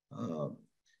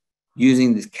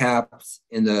 Using these caps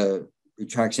in the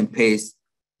retraction paste,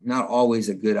 not always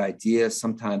a good idea.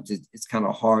 Sometimes it's kind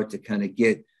of hard to kind of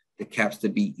get the caps to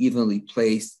be evenly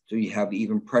placed so you have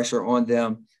even pressure on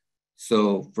them.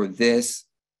 So for this,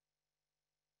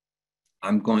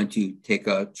 I'm going to take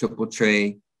a triple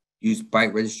tray, use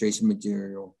bite registration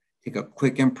material, take a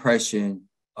quick impression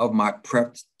of my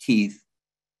prepped teeth,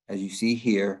 as you see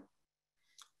here,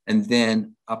 and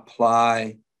then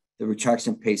apply the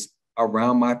retraction paste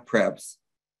around my preps,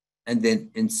 and then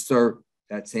insert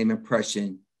that same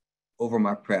impression over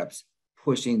my preps,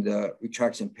 pushing the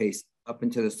retraction paste up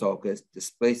into the sulcus,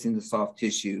 displacing the soft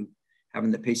tissue,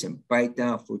 having the patient bite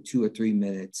down for 2 or 3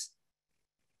 minutes,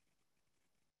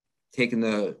 taking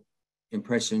the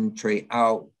impression tray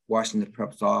out, washing the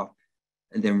preps off,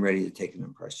 and then ready to take an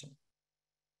impression.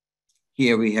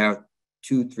 Here we have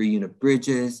 2 3-unit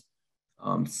bridges,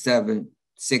 7,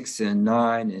 6, and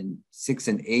 9, and 6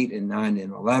 and 8, and 9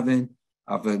 and 11.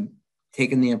 I've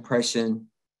taken the impression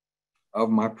of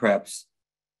my preps,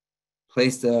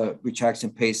 placed the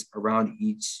retraction paste around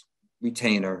each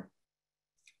retainer,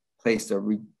 placed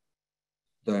the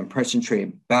impression tray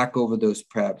back over those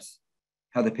preps,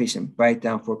 have the patient bite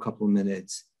down for a couple of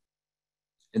minutes,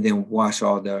 and then wash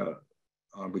all the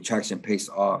retraction paste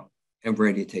off and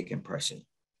ready to take impression.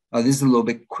 This is a little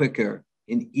bit quicker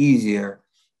and easier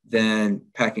than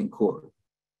packing cord,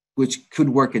 which could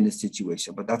work in this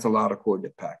situation, but that's a lot of cord to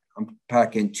pack. I'm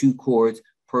packing 2 cords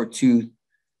per tooth.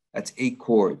 That's 8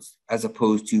 cords, as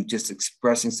opposed to just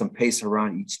expressing some paste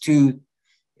around each tooth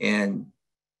and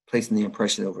placing the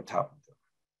impression over top of them.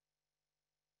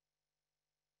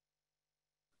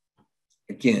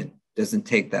 Again, doesn't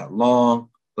take that long,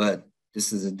 but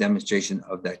this is a demonstration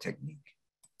of that technique.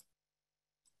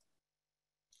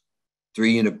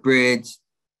 3-unit bridge,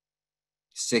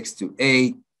 6 to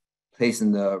 8,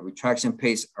 placing the retraction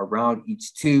paste around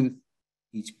each tooth,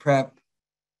 each prep,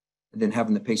 and then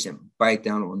having the patient bite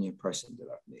down on the impression that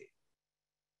I've made.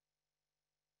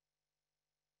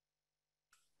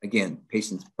 Again,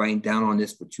 patients biting down on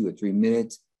this for 2 or 3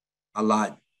 minutes, a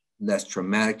lot less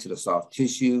traumatic to the soft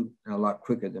tissue and a lot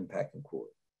quicker than packing cord.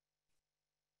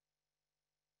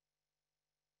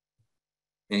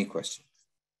 Any questions?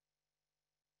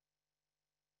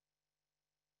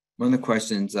 One of the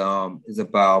questions is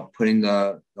about putting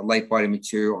the light body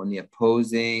material on the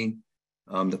opposing.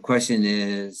 The question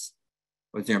is,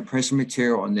 was there impression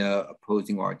material on the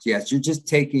opposing arch? Yes, you're just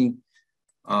taking,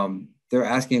 they're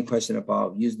asking a question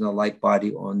about using the light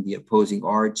body on the opposing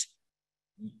arch.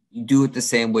 You do it the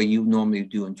same way you normally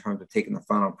do in terms of taking the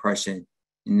final impression.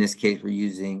 In this case, we're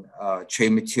using tray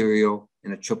material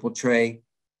in a triple tray.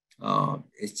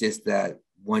 It's just that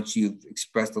once you've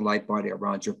expressed the light body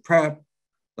around your prep,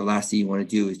 the last thing you want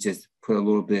to do is just put a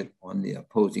little bit on the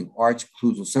opposing arch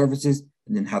occlusal surfaces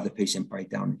and then have the patient bite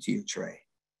down into your tray.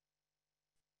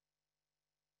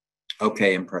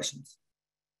 Okay, impressions.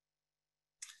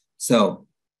 So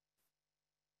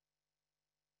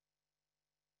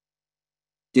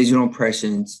digital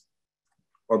impressions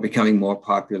are becoming more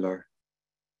popular.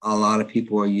 A lot of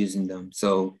people are using them,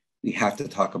 so we have to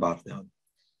talk about them.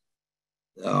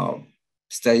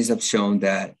 Studies have shown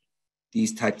that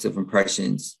these types of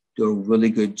impressions do a really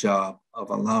good job of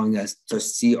allowing us to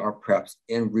see our preps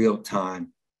in real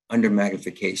time under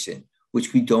magnification,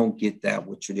 which we don't get that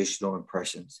with traditional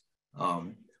impressions.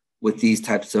 With these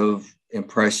types of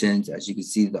impressions, as you can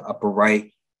see the upper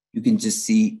right, you can just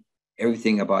see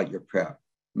everything about your prep,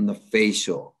 from the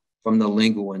facial, from the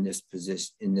lingual in this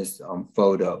position, in this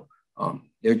photo.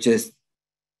 They're just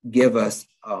give us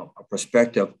a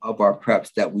perspective of our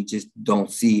preps that we just don't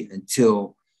see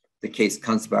until the case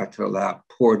comes back to the lab,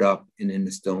 poured up and in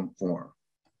the stone form.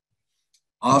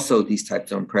 Also, these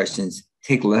types of impressions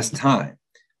take less time.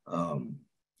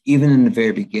 Even in the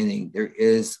very beginning, there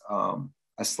is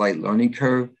a slight learning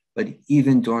curve, but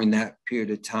even during that period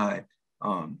of time,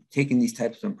 taking these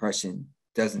types of impressions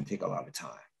doesn't take a lot of time.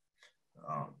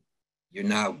 You're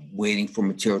not waiting for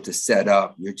material to set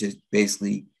up. You're just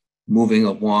basically moving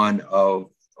a wand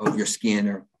of your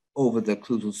scanner over the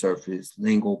occlusal surface,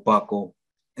 lingual, buccal,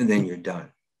 and then you're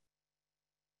done.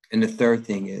 And the third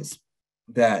thing is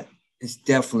that it's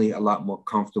definitely a lot more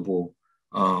comfortable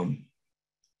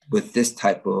with this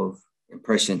type of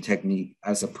impression technique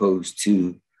as opposed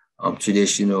to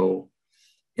traditional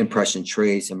impression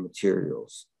trays and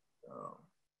materials.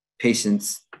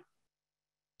 Patients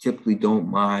typically don't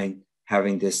mind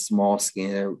having this small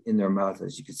scanner in their mouth,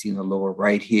 as you can see in the lower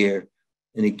right here.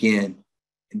 And again,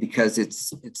 because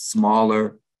it's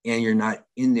smaller and you're not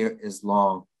in there as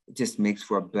long, it just makes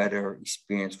for a better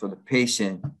experience for the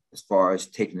patient as far as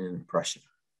taking an impression.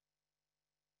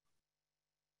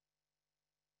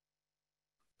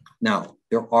 Now,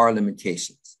 there are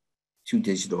limitations to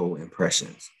digital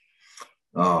impressions.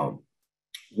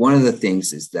 One of the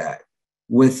things is that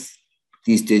with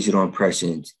these digital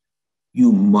impressions,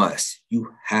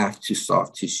 you have to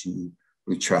soft tissue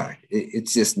retract.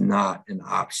 It's just not an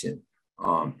option.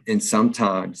 And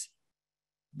sometimes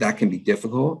that can be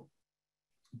difficult,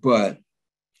 but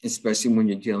especially when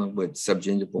you're dealing with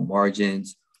subgingival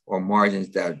margins or margins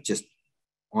that just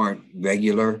aren't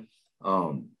regular,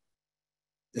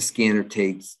 the scanner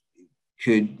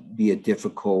could be a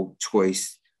difficult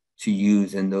choice to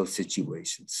use in those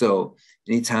situations. So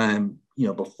anytime,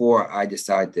 before I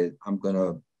decide that I'm going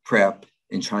to prep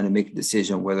and trying to make a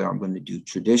decision whether I'm going to do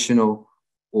traditional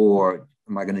or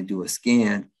am I going to do a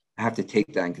scan, I have to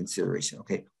take that in consideration.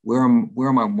 Okay, where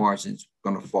are my margins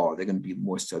going to fall? They're going to be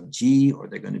more sub G or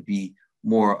they're going to be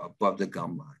more above the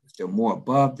gum line. If they're more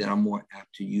above, then I'm more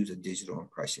apt to use a digital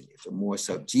impression. If they're more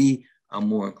sub G, I'm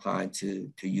more inclined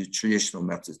to use traditional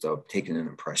methods of taking an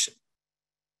impression.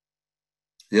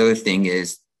 The other thing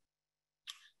is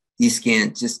these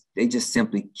scans they just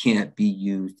simply can't be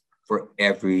used for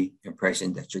every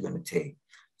impression that you're going to take.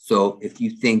 So if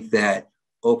you think that,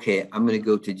 okay, I'm going to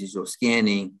go to digital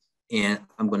scanning and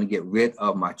I'm going to get rid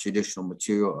of my traditional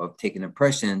material of taking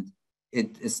impressions,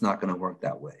 it's not going to work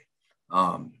that way.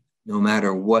 No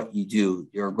matter what you do,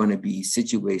 there are going to be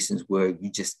situations where you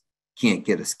just can't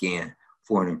get a scan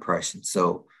for an impression.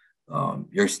 So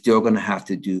you're still going to have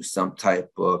to do some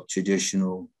type of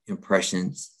traditional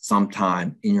impressions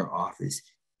sometime in your office,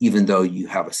 even though you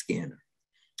have a scanner.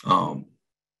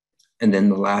 And then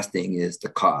the last thing is the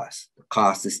cost. The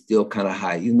cost is still kind of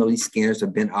high. Even though these scanners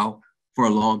have been out for a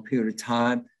long period of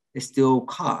time, they still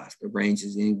cost. The range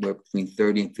is anywhere between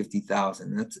 $30,000 and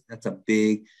 $50,000. That's a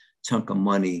big chunk of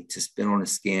money to spend on a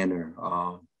scanner,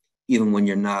 even when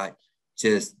you're not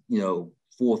just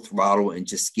full throttle and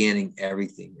just scanning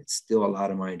everything. It's still a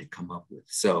lot of money to come up with.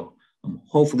 So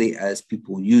hopefully, as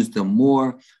people use them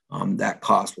more, that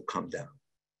cost will come down.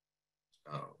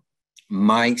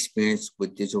 My experience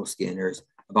with digital scanners,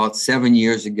 about 7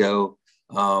 years ago,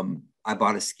 I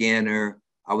bought a scanner.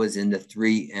 I was in the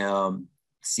 3M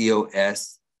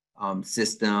COS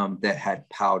system that had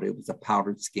powder. It was a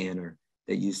powdered scanner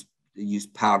that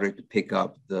used powder to pick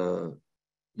up the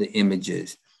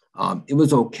images. It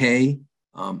was okay.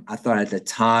 I thought at the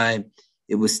time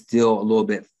it was still a little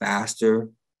bit faster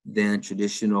than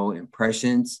traditional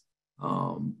impressions,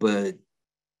 but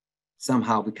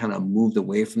somehow we kind of moved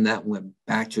away from that, went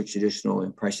back to traditional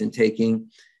impression taking.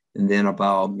 And then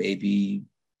about maybe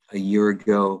a year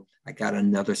ago, I got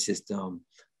another system.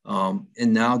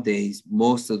 And nowadays,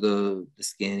 most of the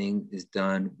scanning is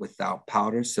done without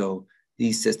powder. So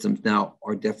these systems now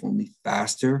are definitely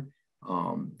faster.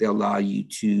 They allow you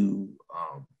to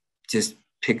just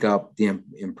pick up the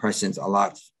impressions a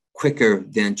lot quicker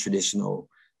than traditional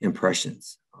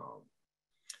impressions.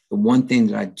 The one thing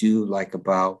that I do like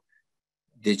about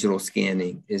digital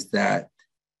scanning is that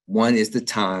one is the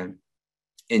time,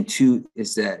 and two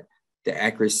is that the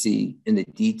accuracy and the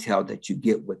detail that you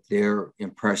get with their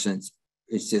impressions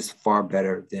is just far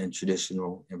better than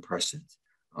traditional impressions.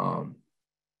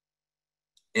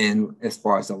 And as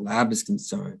far as the lab is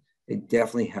concerned, they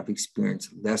definitely have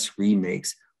experienced less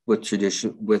remakes with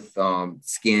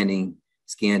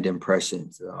scanned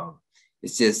impressions.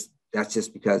 That's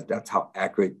just because that's how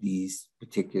accurate these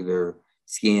particular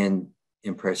scan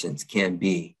impressions can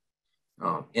be.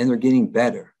 And they're getting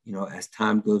better, as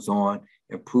time goes on,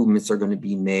 improvements are going to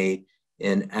be made.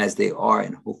 And as they are,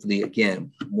 and hopefully,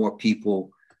 again, more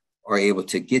people are able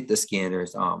to get the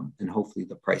scanners, and hopefully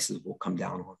the prices will come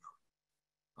down on them.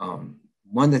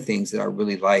 One of the things that I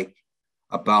really like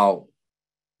about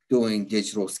doing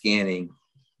digital scanning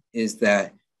is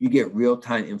that you get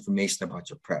real-time information about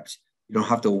your preps. You don't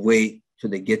have to wait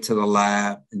till they get to the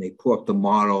lab and they pull up the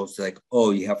models like,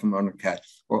 oh, you have some undercut,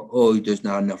 or oh, there's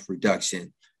not enough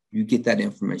reduction. You get that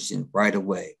information right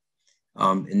away.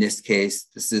 In this case,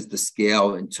 this is the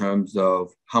scale in terms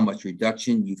of how much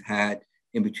reduction you've had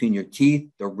in between your teeth.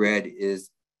 The red is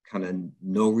kind of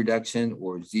no reduction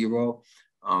or zero.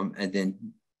 And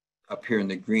then up here in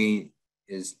the green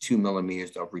is 2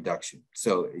 millimeters of reduction.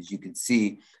 So as you can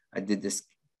see, I did this.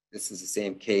 This is the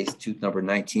same case, tooth number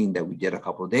 19 that we did a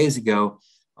couple of days ago.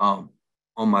 On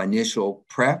my initial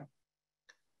prep,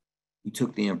 we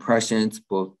took the impressions,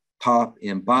 both top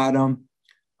and bottom.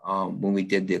 When we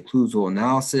did the occlusal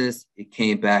analysis, it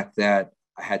came back that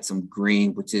I had some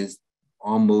green, which is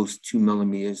almost 2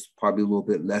 millimeters, probably a little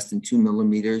bit less than 2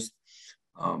 millimeters.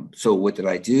 So what did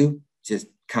I do? Just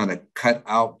kind of cut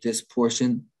out this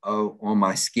portion on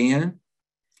my scan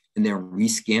and then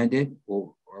rescanned it,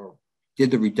 or did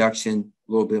the reduction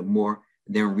a little bit more,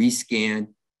 and then rescan.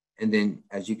 And then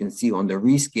as you can see on the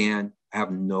rescan, I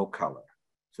have no color.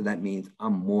 So that means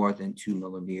I'm more than 2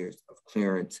 millimeters of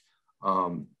clearance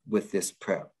with this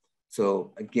prep.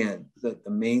 So again, the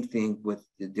main thing with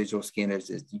the digital scanners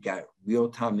is you got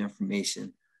real-time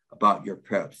information about your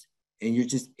preps, and you're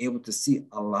just able to see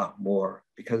a lot more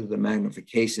because of the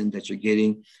magnification that you're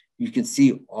getting. You can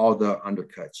see all the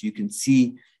undercuts. You can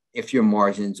see if your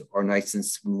margins are nice and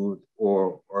smooth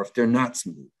or if they're not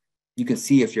smooth. You can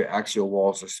see if your axial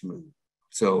walls are smooth.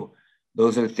 So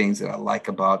those are the things that I like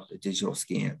about the digital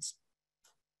scans.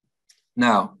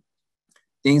 Now,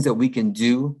 things that we can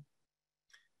do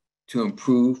to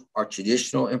improve our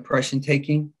traditional impression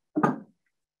taking.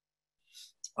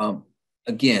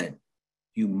 Again,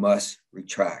 you must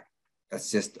retract.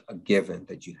 That's just a given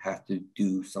that you have to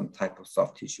do some type of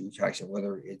soft tissue retraction,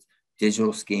 whether it's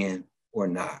digital scan or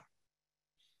not.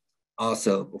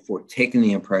 Also, before taking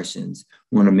the impressions,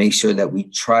 we want to make sure that we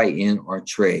try in our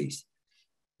trays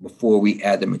before we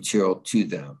add the material to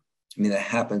them. I mean, that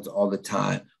happens all the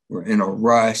time. We're in a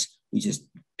rush. We just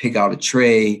pick out a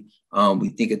tray. We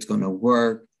think it's going to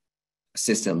work.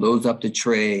 Assistant loads up the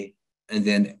tray, and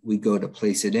then we go to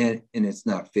place it in, and it's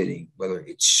not fitting, whether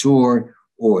it's short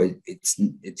or it's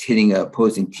hitting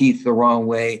opposing teeth the wrong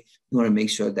way. You want to make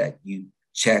sure that you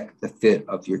check the fit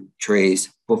of your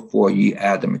trays before you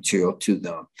add the material to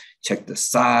them. Check the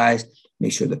size,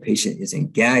 make sure the patient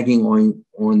isn't gagging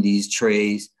on these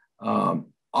trays.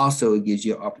 Also, it gives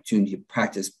you an opportunity to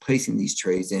practice placing these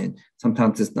trays in.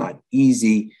 Sometimes it's not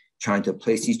easy trying to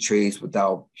place these trays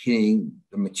without hitting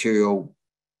the material,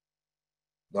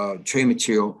 the tray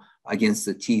material against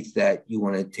the teeth that you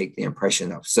want to take the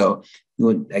impression of. So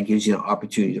that gives you an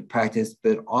opportunity to practice,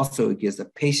 but also it gives the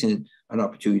patient an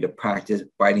opportunity to practice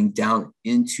biting down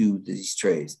into these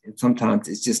trays. And sometimes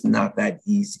it's just not that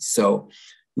easy. So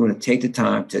you want to take the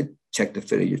time to check the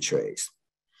fit of your trays.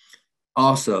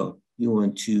 Also, you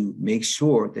want to make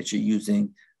sure that you're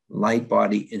using light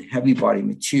body and heavy body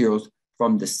materials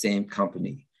from the same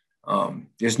company.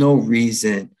 There's no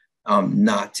reason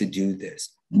not to do this.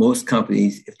 Most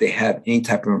companies, if they have any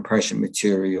type of impression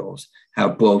materials,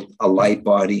 have both a light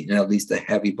body and at least a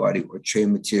heavy body or tray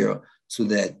material so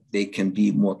that they can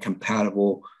be more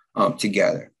compatible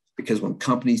together. Because when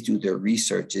companies do their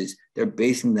researches, they're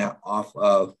basing that off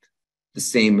of the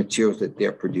same materials that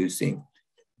they're producing.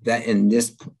 That in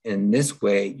this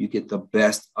way, you get the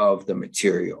best of the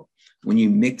material. When you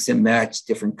mix and match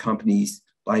different companies,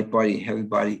 light body and heavy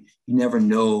body, you never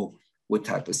know what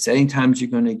type of setting times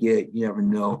you're going to get. You never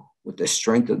know what the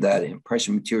strength of that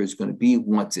impression material is going to be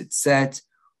once it's set.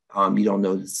 You don't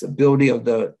know the stability of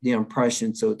the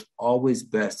impression. So it's always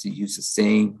best to use the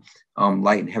same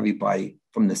light and heavy body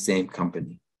from the same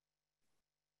company.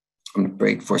 I'm going to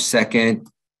break for a second.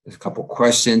 There's a couple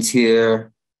questions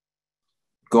here.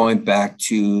 Going back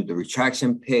to the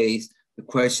retraction paste, the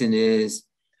question is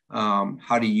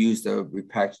how to use the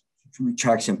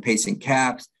retraction paste and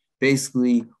caps.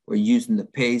 Basically, we're using the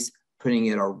paste, putting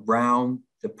it around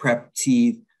the prep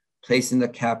teeth, placing the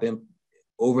cap in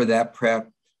over that prep,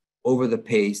 over the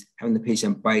paste, having the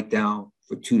patient bite down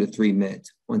for 2 to 3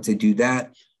 minutes. Once they do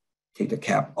that, take the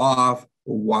cap off.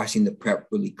 We're washing the prep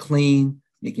really clean,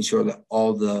 making sure that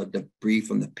all the debris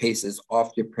from the paste is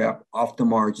off your prep, off the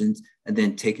margins, and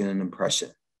then taking an impression.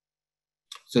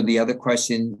 So the other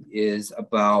question is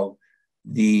about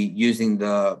using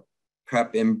the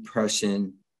prep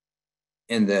impression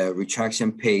and the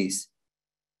retraction paste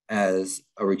as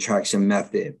a retraction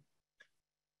method.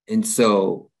 And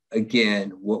so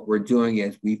again, what we're doing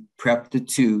is we've prepped the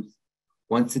tooth.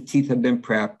 Once the teeth have been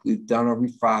prepped, we've done a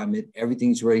refinement,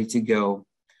 everything's ready to go.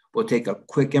 We'll take a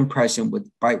quick impression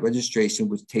with bite registration,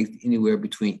 which takes anywhere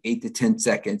between 8 to 10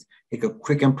 seconds. Take a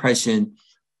quick impression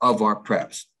of our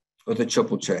preps with a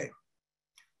triple tray.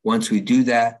 Once we do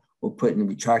that, we'll put in the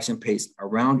retraction paste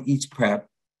around each prep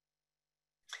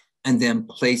and then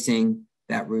placing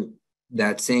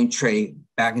that same tray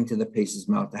back into the patient's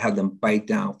mouth to have them bite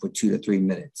down for 2 to 3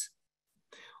 minutes.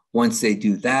 Once they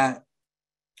do that,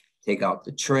 take out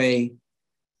the tray,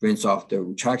 rinse off the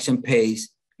retraction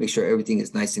paste, make sure everything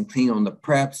is nice and clean on the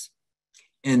preps,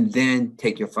 and then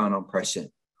take your final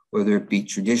impression, whether it be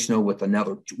traditional with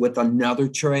another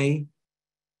tray,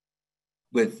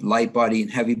 with light body and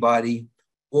heavy body,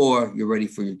 or you're ready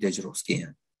for your digital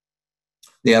scan.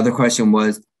 The other question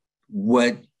was,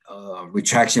 what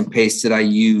retraction paste did I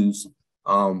use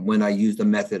when I used the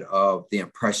method of the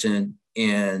impression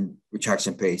and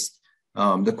retraction paste?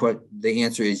 The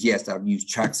answer is yes, I've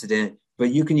used Traxident,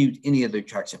 but you can use any of the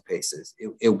retraction pastes.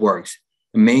 It works.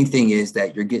 The main thing is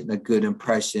that you're getting a good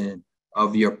impression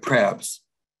of your preps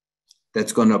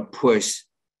that's going to push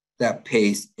that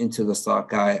paste into the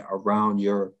sockeye around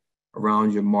your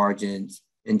margins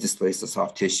and displace the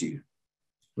soft tissue.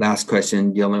 Last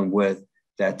question, dealing with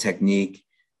that technique.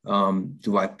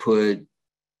 Do I put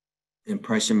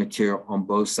impression material on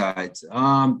both sides?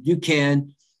 You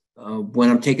can. When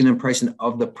I'm taking an impression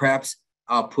of the preps,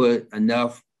 I'll put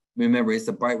enough. Remember, it's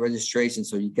a bite registration,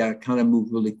 so you got to kind of move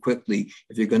really quickly.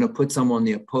 If you're going to put some on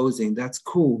the opposing, that's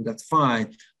cool, that's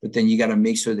fine. But then you got to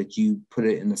make sure that you put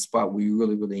it in the spot where you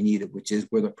really, really need it, which is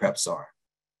where the preps are.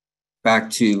 Back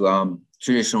to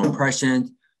traditional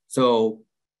impressions. So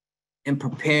in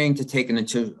preparing to take an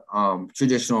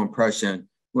traditional impression,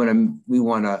 we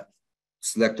want to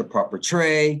select the proper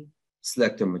tray,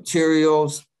 select the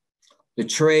materials. The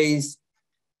trays,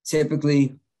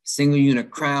 typically single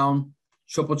unit crown,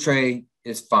 triple tray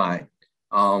is fine.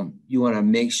 You want to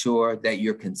make sure that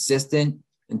you're consistent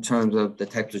in terms of the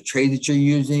types of tray that you're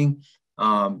using.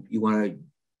 You want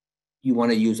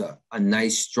to use a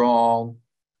nice, strong,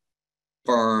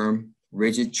 firm,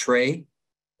 rigid tray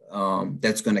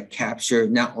that's going to capture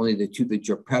not only the tooth that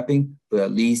you're prepping, but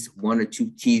at least 1 or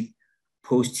 2 teeth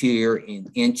posterior and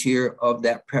anterior of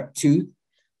that prep tooth.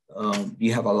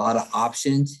 You have a lot of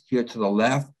options here to the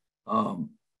left.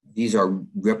 These are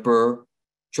Ripper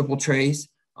triple trays.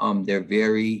 They're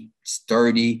very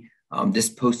sturdy. This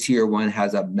posterior one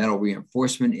has a metal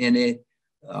reinforcement in it.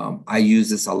 I use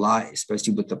this a lot,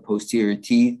 especially with the posterior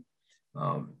teeth.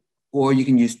 Or you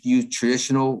can use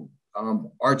traditional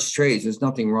arch trays. There's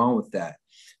nothing wrong with that.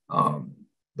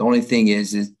 The only thing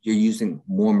is you're using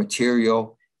more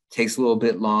material, takes a little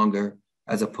bit longer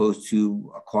as opposed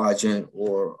to a quadrant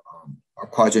or a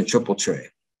quadrant triple tray.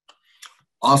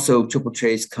 Also, triple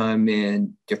trays come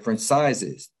in different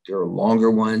sizes. There are longer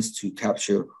ones to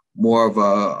capture more of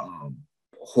a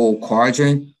whole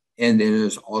quadrant, and then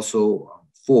there's also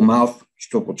full mouth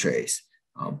triple trays.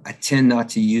 I tend not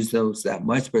to use those that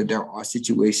much, but there are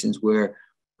situations where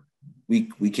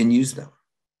we can use them.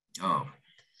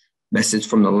 Message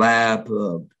from the lab,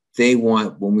 they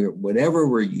want, whatever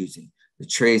we're using, the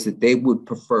trays that they would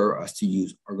prefer us to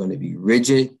use are going to be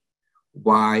rigid,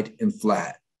 wide, and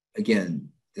flat. Again,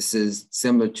 this is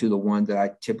similar to the one that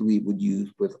I typically would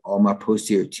use with all my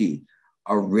posterior teeth,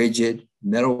 a rigid,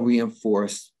 metal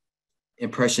reinforced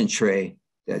impression tray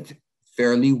that's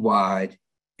fairly wide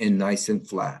and nice and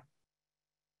flat.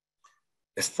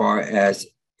 As far as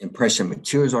impression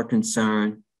materials are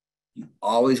concerned, you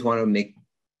always want to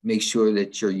make sure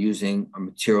that you're using a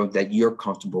material that you're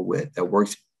comfortable with, that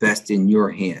works best in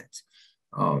your hands.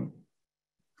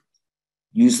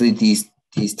 Usually these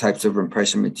these types of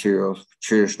impression materials,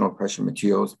 traditional impression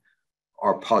materials,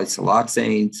 are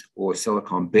polysiloxanes or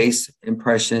silicone-based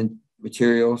impression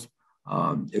materials.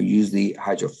 They're usually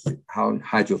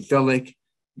hydrophilic,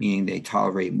 meaning they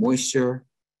tolerate moisture,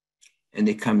 and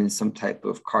they come in some type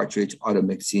of cartridge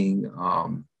auto-mixing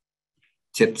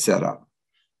tip setup.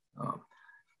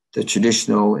 The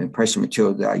traditional impression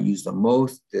material that I use the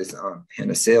most is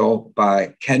Panacea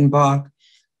by Catapult.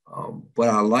 What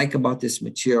I like about this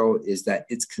material is that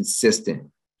it's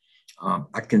consistent.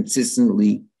 I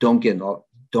consistently don't get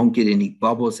any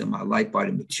bubbles in my light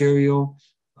body material.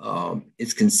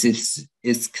 It's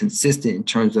consistent in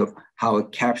terms of how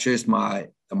it captures the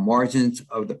margins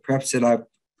of the preps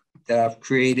that I've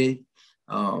created.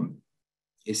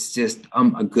 It's just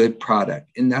a good product,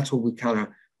 and that's what we kind of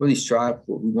really strive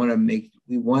for. We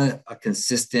want a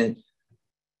consistent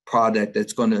product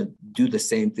that's going to do the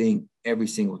same thing every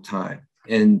single time,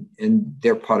 and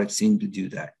their products tend to do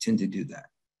that.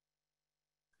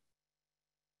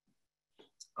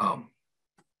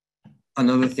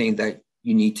 Another thing that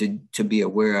you need to be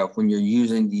aware of when you're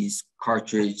using these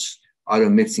cartridge auto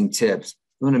mixing tips,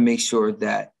 you want to make sure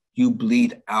that you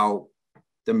bleed out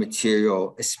the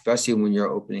material, especially when you're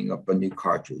opening up a new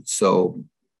cartridge. So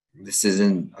this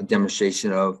isn't a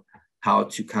demonstration of how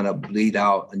to kind of bleed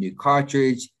out a new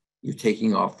cartridge. You're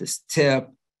taking off this tip.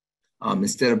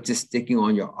 Instead of just sticking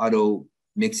on your auto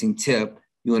mixing tip,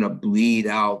 you want to bleed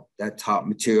out that top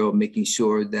material, making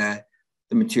sure that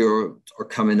the materials are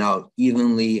coming out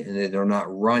evenly and that they're not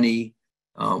runny.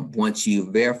 Once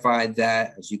you verify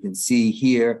that, as you can see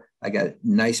here, I got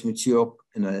nice material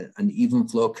and an even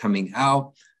flow coming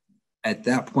out. At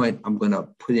that point, I'm going to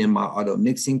put in my auto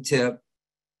mixing tip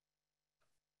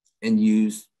and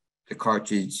use the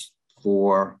cartridge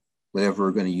for whatever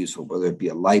we're going to use for, whether it be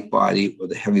a light body or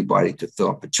the heavy body to fill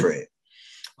up a tray.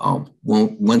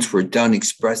 Once we're done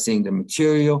expressing the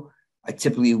material,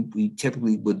 we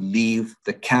typically would leave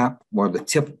the cap or the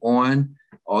tip on.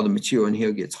 All the material in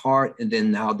here gets hard, and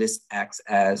then now this acts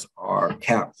as our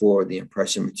cap for the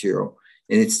impression material,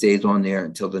 and it stays on there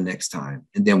until the next time.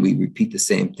 And then we repeat the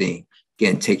same thing,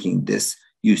 again, taking this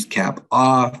used cap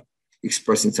off,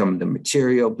 expressing some of the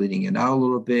material, bleeding it out a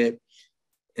little bit,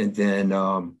 and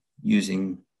then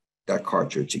using that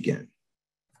cartridge again.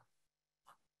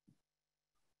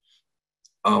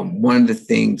 One of the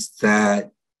things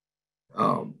that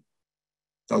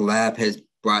the lab has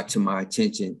brought to my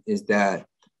attention is that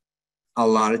a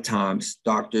lot of times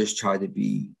doctors try to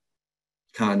be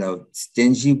kind of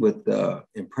stingy with the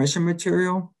impression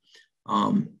material.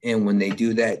 And when they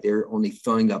do that, they're only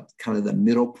filling up kind of the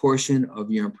middle portion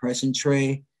of your impression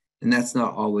tray. And that's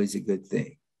not always a good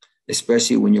thing,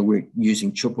 especially when you're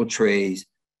using triple trays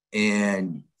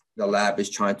and the lab is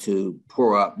trying to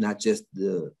pour up not just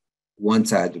the one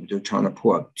side, but they're trying to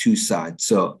pour up two sides.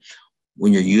 So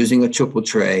when you're using a triple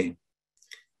tray,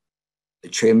 the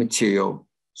tray material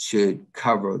should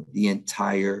cover the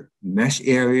entire mesh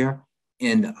area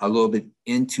and a little bit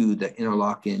into the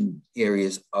interlocking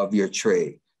areas of your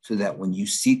tray, so that when you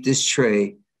seat this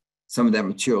tray, some of that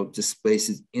material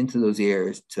displaces into those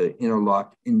areas to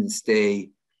interlock and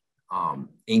stay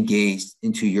engaged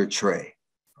into your tray.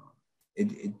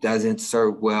 It doesn't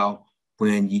serve well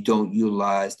when you don't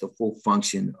utilize the full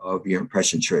function of your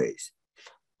impression trays.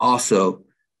 Also,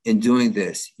 in doing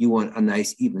this, you want a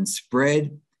nice even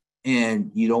spread, and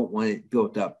you don't want it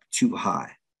built up too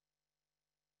high.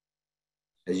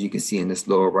 As you can see in this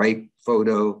lower right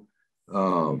photo,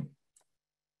 the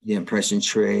impression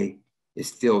tray is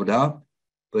filled up,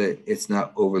 but it's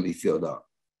not overly filled up.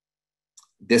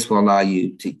 This will allow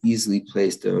you to easily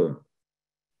place the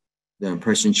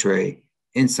impression tray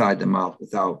inside the mouth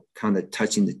without kind of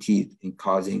touching the teeth and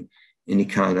causing any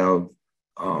kind of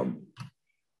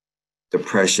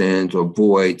depressions or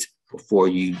voids before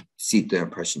you seat the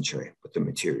impression tray with the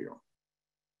material.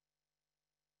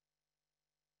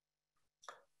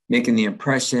 Making the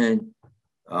impression,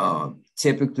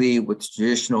 typically with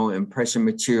traditional impression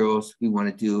materials, we want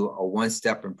to do a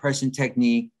one-step impression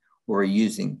technique. We're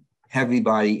using heavy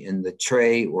body in the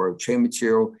tray or tray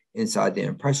material inside the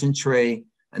impression tray,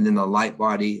 and then the light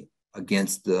body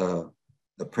against the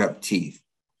prep teeth.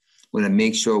 We want to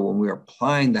make sure when we're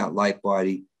applying that light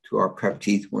body to our prep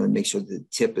teeth, we want to make sure the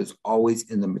tip is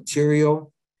always in the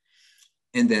material.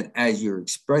 And then as you're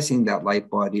expressing that light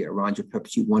body around your prep,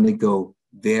 you want to go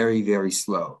very, very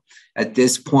slow. At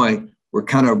this point, we're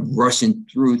kind of rushing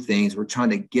through things. We're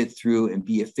trying to get through and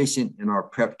be efficient in our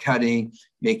prep cutting,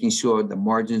 making sure the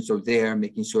margins are there,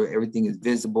 making sure everything is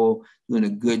visible, doing a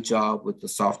good job with the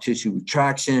soft tissue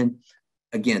retraction.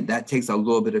 Again, that takes a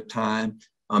little bit of time.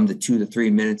 the 2 to 3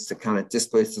 minutes to kind of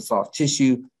displace the soft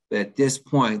tissue. But at this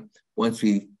point, once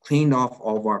we've cleaned off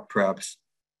all of our preps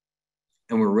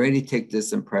and we're ready to take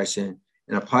this impression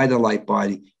and apply the light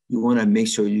body, you want to make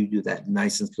sure you do that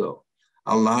nice and slow.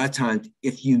 A lot of times,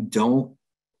 if you don't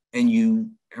and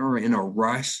you are in a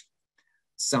rush,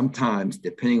 sometimes,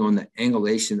 depending on the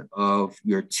angulation of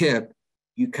your tip,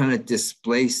 you kind of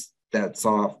displace that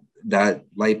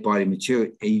light body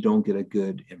material and you don't get a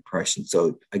good impression.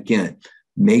 So again,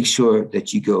 make sure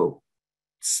that you go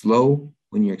slow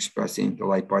when you're expressing the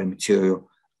light body material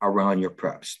around your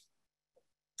preps.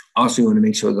 Also, you want to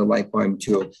make sure the light body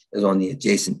material is on the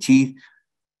adjacent teeth,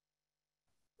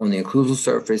 on the occlusal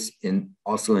surface, and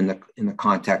also in the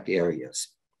contact areas.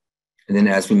 And then,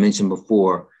 as we mentioned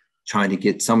before, trying to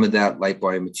get some of that light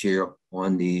body material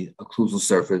on the occlusal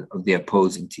surface of the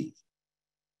opposing teeth.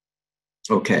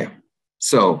 Okay,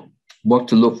 so what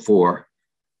to look for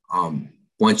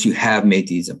once you have made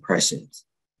these impressions.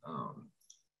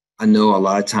 I know a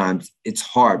lot of times it's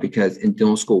hard because in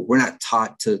dental school, we're not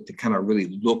taught to kind of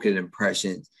really look at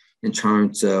impressions in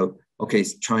terms of, okay,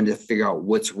 trying to figure out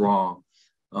what's wrong.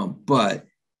 But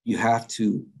you have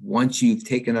to, once you've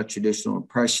taken a traditional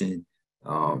impression,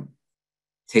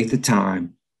 take the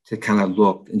time to kind of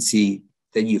look and see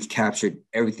that you've captured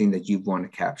everything that you want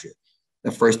to capture.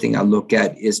 The first thing I look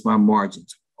at is my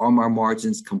margins. Are my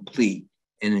margins complete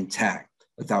and intact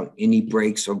without any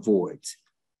breaks or voids?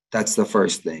 That's the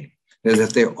first thing. Because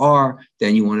if there are,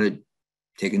 then you want to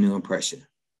take a new impression.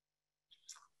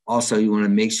 Also, you want to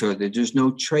make sure that there's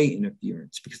no tray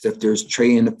interference, because if there's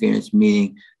tray interference,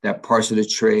 meaning that parts of the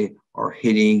tray are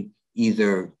hitting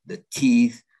either the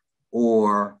teeth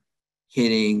or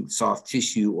hitting soft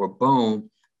tissue or bone,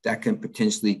 that can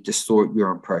potentially distort your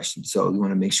impression. So you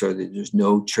want to make sure that there's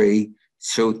no tray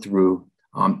show through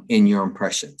in your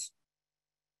impressions.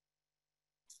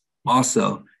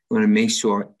 Also, you want to make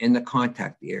sure in the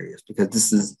contact areas, because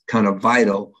this is kind of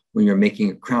vital when you're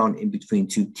making a crown in between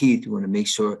two teeth. You want to make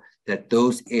sure that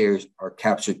those areas are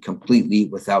captured completely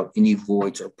without any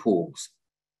voids or pulls.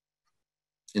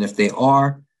 And if they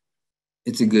are,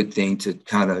 it's a good thing to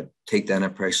kind of take that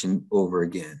impression over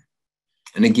again.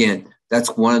 And again, that's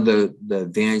one of the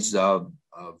advantages of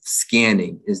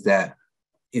scanning, is that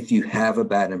if you have a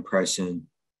bad impression,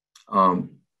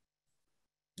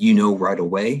 you know right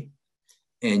away,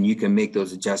 and you can make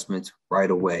those adjustments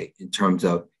right away in terms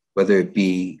of whether it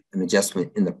be an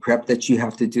adjustment in the prep that you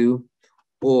have to do,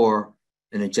 or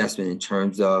an adjustment in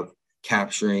terms of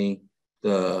capturing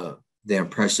the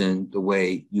impression the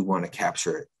way you want to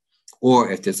capture it.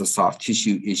 Or if there's a soft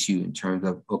tissue issue in terms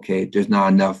of, okay, there's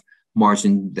not enough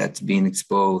margin that's being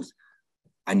exposed,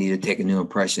 I need to take a new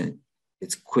impression.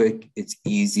 It's quick, it's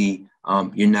easy.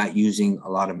 You're not using a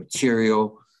lot of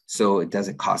material, so it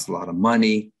doesn't cost a lot of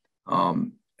money.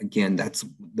 Again, that's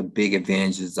the big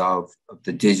advantages of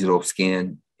the digital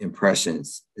scan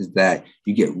impressions, is that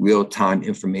you get real-time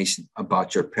information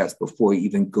about your pest before it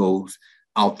even goes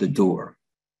out the door.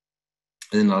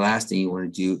 And then the last thing you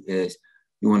want to do is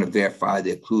you want to verify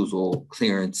the occlusal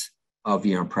clearance of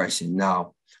your impression.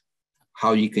 Now,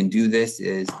 how you can do this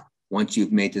is, once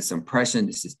you've made this impression,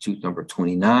 this is tooth number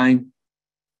 29,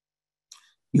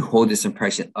 you hold this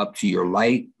impression up to your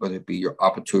light, whether it be your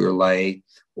armature light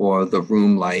or the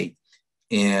room light.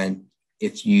 And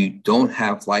if you don't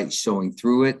have light showing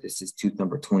through it, this is tooth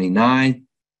number 29,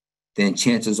 then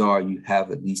chances are you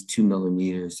have at least 2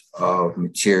 millimeters of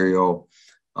material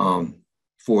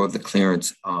for the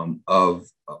clearance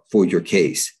for your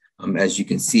case. As you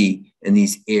can see, in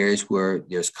these areas where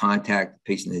there's contact, the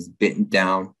patient is bitten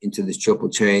down into this triple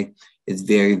tray. It's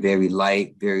very, very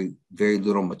light, very, very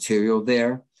little material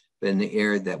there. But in the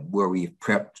area where we've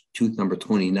prepped tooth number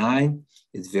 29,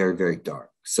 it's very, very dark.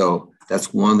 So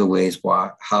that's one of the ways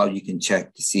how you can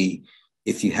check to see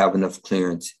if you have enough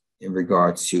clearance in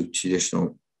regards to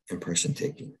traditional impression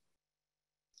taking.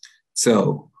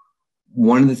 So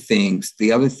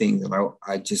the other thing that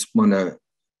I just want to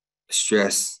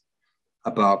stress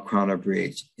about crown or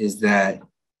bridge is that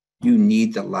you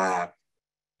need the lab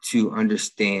to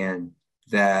understand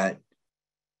that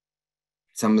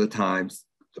some of the times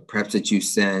the preps that you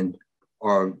send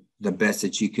are the best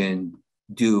that you can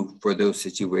do for those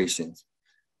situations.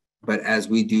 But as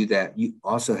we do that, you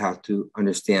also have to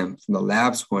understand from the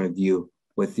lab's point of view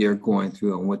what they're going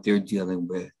through and what they're dealing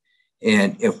with.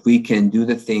 And if we can do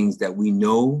the things that we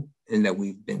know and that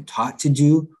we've been taught to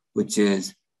do, which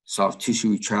is soft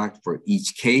tissue retract for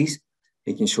each case,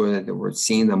 making sure that we're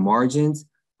seeing the margins,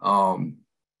 and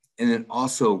then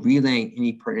also relaying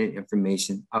any pertinent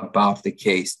information about the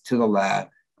case to the lab,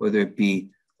 whether it be,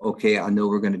 okay, I know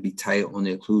we're going to be tight on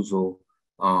the occlusal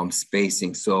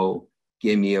spacing. So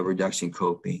give me a reduction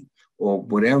coping, or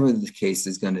whatever the case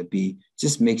is going to be.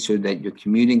 Just make sure that you're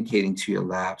communicating to your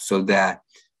lab so that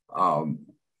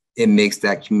it makes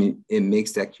that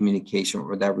communication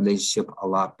or that relationship a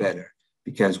lot better.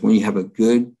 Because when you have a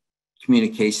good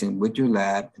communication with your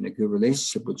lab and a good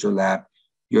relationship with your lab,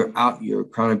 your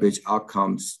crown and bridge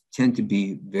outcomes tend to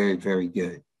be very, very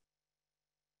good.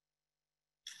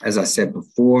 As I said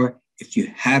before, if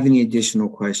you have any additional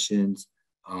questions,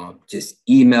 just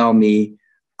email me.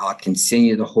 I can send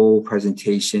you the whole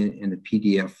presentation in the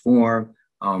PDF form.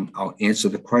 I'll answer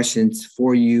the questions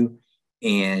for you.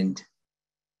 And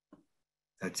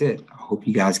that's it. I hope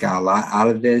you guys got a lot out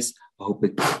of this. I hope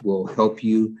it will help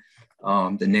you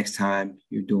the next time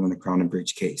you're doing a crown and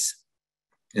bridge case.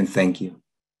 And thank you.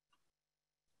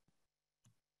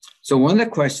 So one of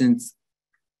the questions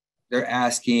they're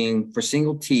asking for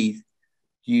single teeth,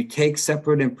 do you take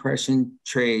separate impression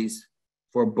trays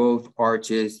for both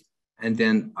arches and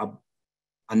then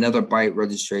another bite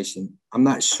registration? I'm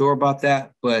not sure about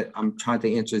that, but I'm trying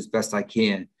to answer as best I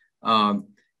can.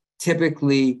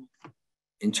 Typically,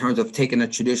 in terms of taking a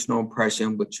traditional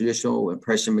impression with traditional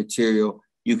impression material,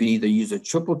 you can either use a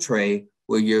triple tray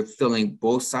where you're filling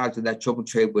both sides of that triple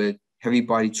tray with heavy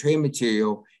body tray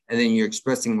material, and then you're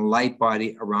expressing light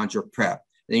body around your prep.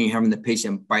 Then you're having the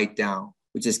patient bite down,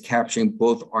 which is capturing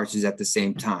both arches at the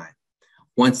same time.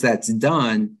 Once that's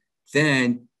done,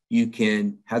 then you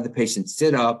can have the patient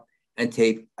sit up and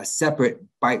take a separate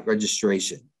bite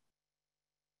registration.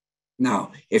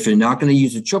 Now, if you're not going to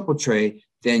use a triple tray,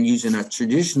 then using a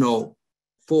traditional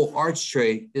full arch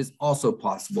tray is also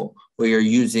possible, where you're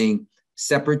using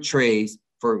separate trays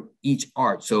for each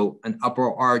arch. So an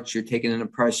upper arch, you're taking an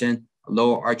impression, a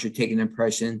lower arch, you're taking an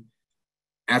impression.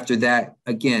 After that,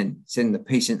 again, setting the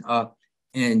patient up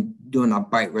and doing a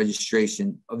bite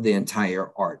registration of the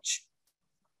entire arch.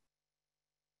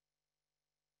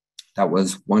 That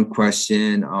was one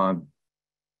question.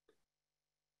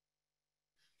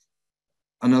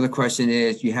 Another question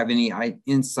is, do you have any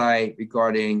insight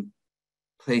regarding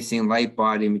placing light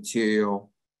body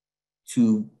material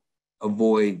to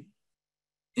avoid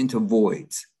into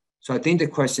voids? So I think the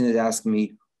question is asking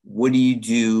me, what do you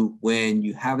do when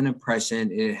you have an impression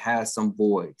and it has some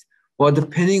voids? Well,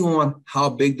 depending on how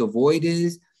big the void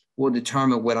is, will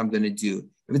determine what I'm going to do.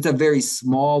 If it's a very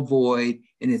small void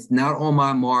and it's not on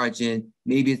my margin,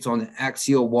 maybe it's on the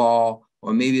axial wall,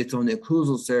 or maybe it's on the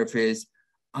occlusal surface,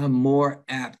 I'm more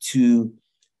apt to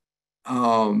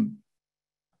add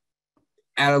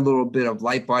a little bit of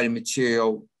light body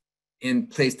material and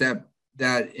place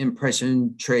that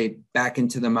impression tray back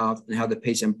into the mouth and have the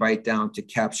patient bite down to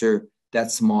capture that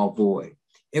small void.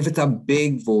 If it's a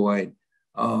big void,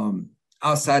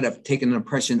 outside of taking an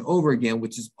impression over again,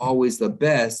 which is always the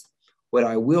best, what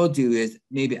I will do is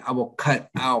maybe I will cut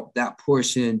out that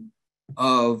portion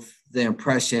of the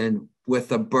impression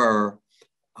with a burr,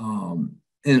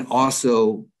 and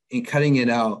also in cutting it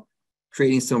out,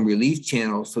 creating some relief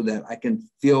channels so that I can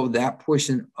fill that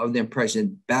portion of the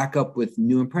impression back up with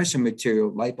new impression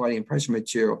material, light body impression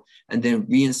material, and then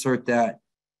reinsert that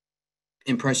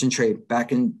impression tray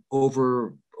back in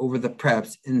over the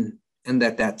preps and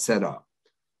let that set up.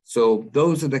 So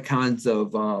those are the kinds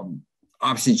of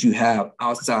options you have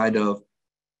outside of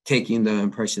taking the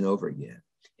impression over again.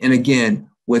 And again,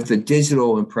 with the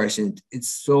digital impression, it's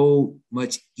so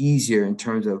much easier in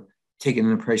terms of taking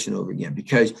an impression over again,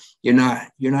 because you're not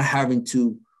having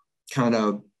to kind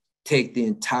of take the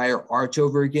entire arch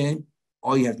over again.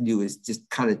 All you have to do is just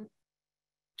kind of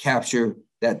capture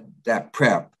that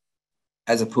prep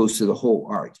as opposed to the whole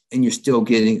arch, and you're still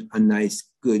getting a nice,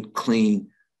 good, clean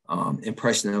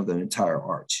impression of the entire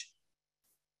arch.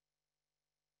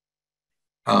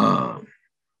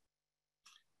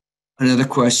 Another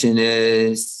question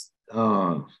is,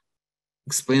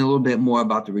 explain a little bit more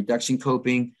about the reduction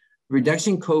coping.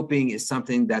 Reduction coping is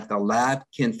something that the lab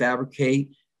can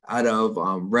fabricate out of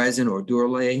resin or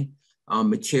Duralay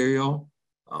material.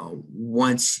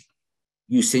 Once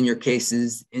you send your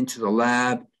cases into the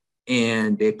lab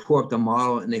and they pour up the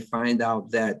model and they find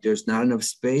out that there's not enough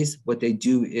space, what they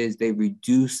do is they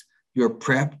reduce your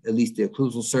prep, at least the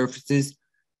occlusal surfaces,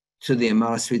 to the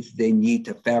amount of space that they need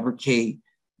to fabricate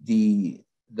the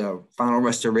final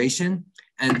restoration.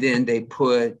 And then they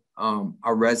put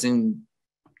a resin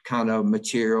kind of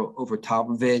material over top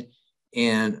of it.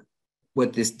 And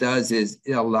what this does is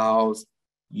it allows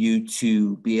you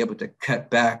to be able to cut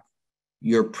back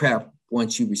your prep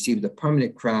once you receive the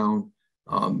permanent crown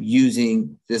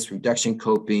using this reduction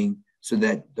coping so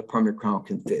that the permanent crown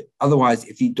can fit. Otherwise,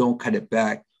 if you don't cut it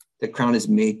back, the crown is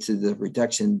made to the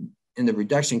reduction, in the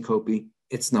reduction coping,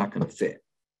 it's not going to fit.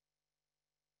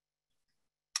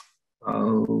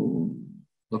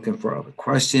 Looking for other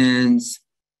questions.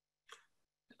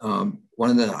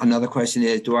 Another question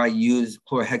is, do I use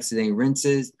chlorhexidine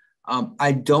rinses?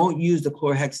 I don't use the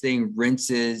chlorhexidine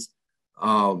rinses.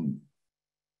 I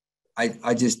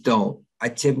just don't. I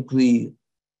typically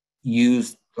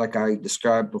use, like I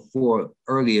described before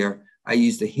earlier, I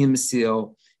use the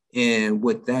Hemosil, and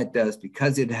what that does,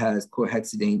 because it has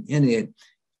chlorhexidine in it,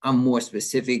 I'm more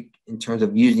specific in terms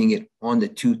of using it on the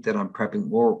tooth that I'm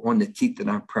prepping or on the teeth that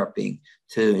I'm prepping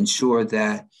to ensure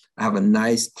that I have a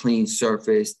nice clean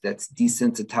surface that's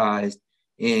desensitized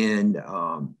and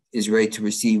is ready to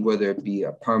receive, whether it be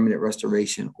a permanent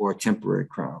restoration or a temporary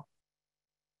crown.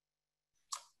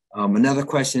 Another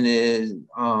question is,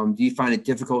 do you find it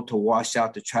difficult to wash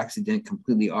out the Traxident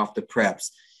completely off the preps?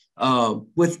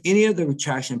 With any of the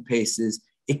retraction pastes,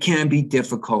 it can be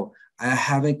difficult. I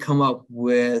haven't come up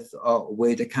with a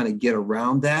way to kind of get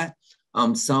around that.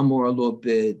 Some are a little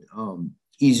bit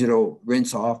easier to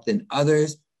rinse off than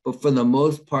others, but for the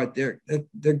most part, they're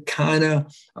kind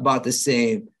of about the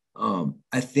same.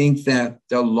 I think that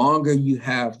the longer you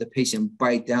have the patient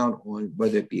bite down on,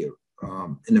 whether it be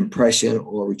an impression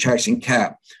or retraction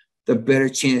cap, the better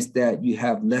chance that you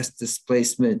have less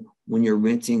displacement when you're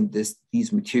rinsing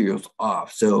these materials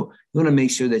off. So you want to make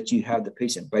sure that you have the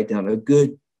patient bite down a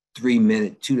good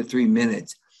 2 to 3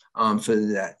 minutes, so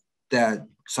that that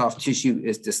soft tissue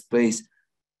is displaced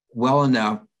well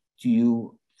enough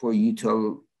for you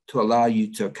to allow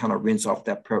you to kind of rinse off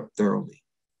that prep thoroughly.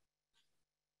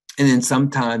 And then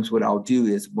sometimes what I'll do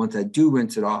is, once I do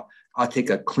rinse it off, I'll take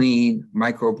a clean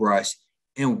micro brush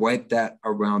and wipe that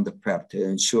around the prep to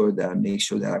ensure that I make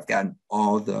sure that I've gotten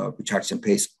all the retraction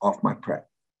paste off my prep.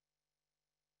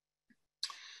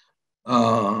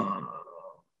 I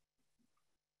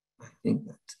think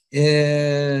that's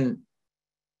it.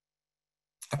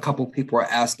 A couple people are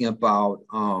asking about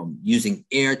using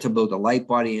air to blow the light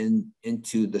body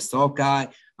into the sulci.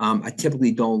 I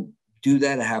typically don't do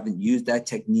that. I haven't used that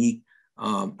technique.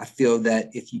 I feel that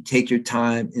if you take your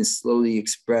time and slowly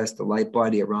express the light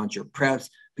body around your preps,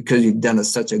 because you've done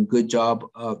such a good job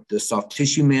of the soft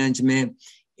tissue management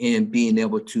and being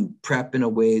able to prep in a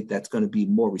way that's going to be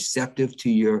more receptive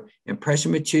to your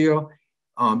impression material,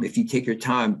 if you take your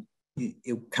time,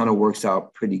 it kind of works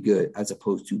out pretty good, as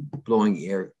opposed to blowing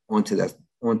air onto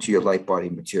your light body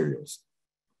materials.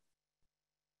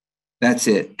 That's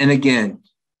it. And again,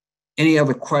 any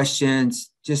other questions,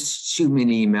 just shoot me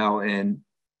an email and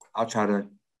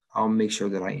I'll make sure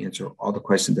that I answer all the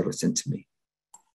questions that were sent to me.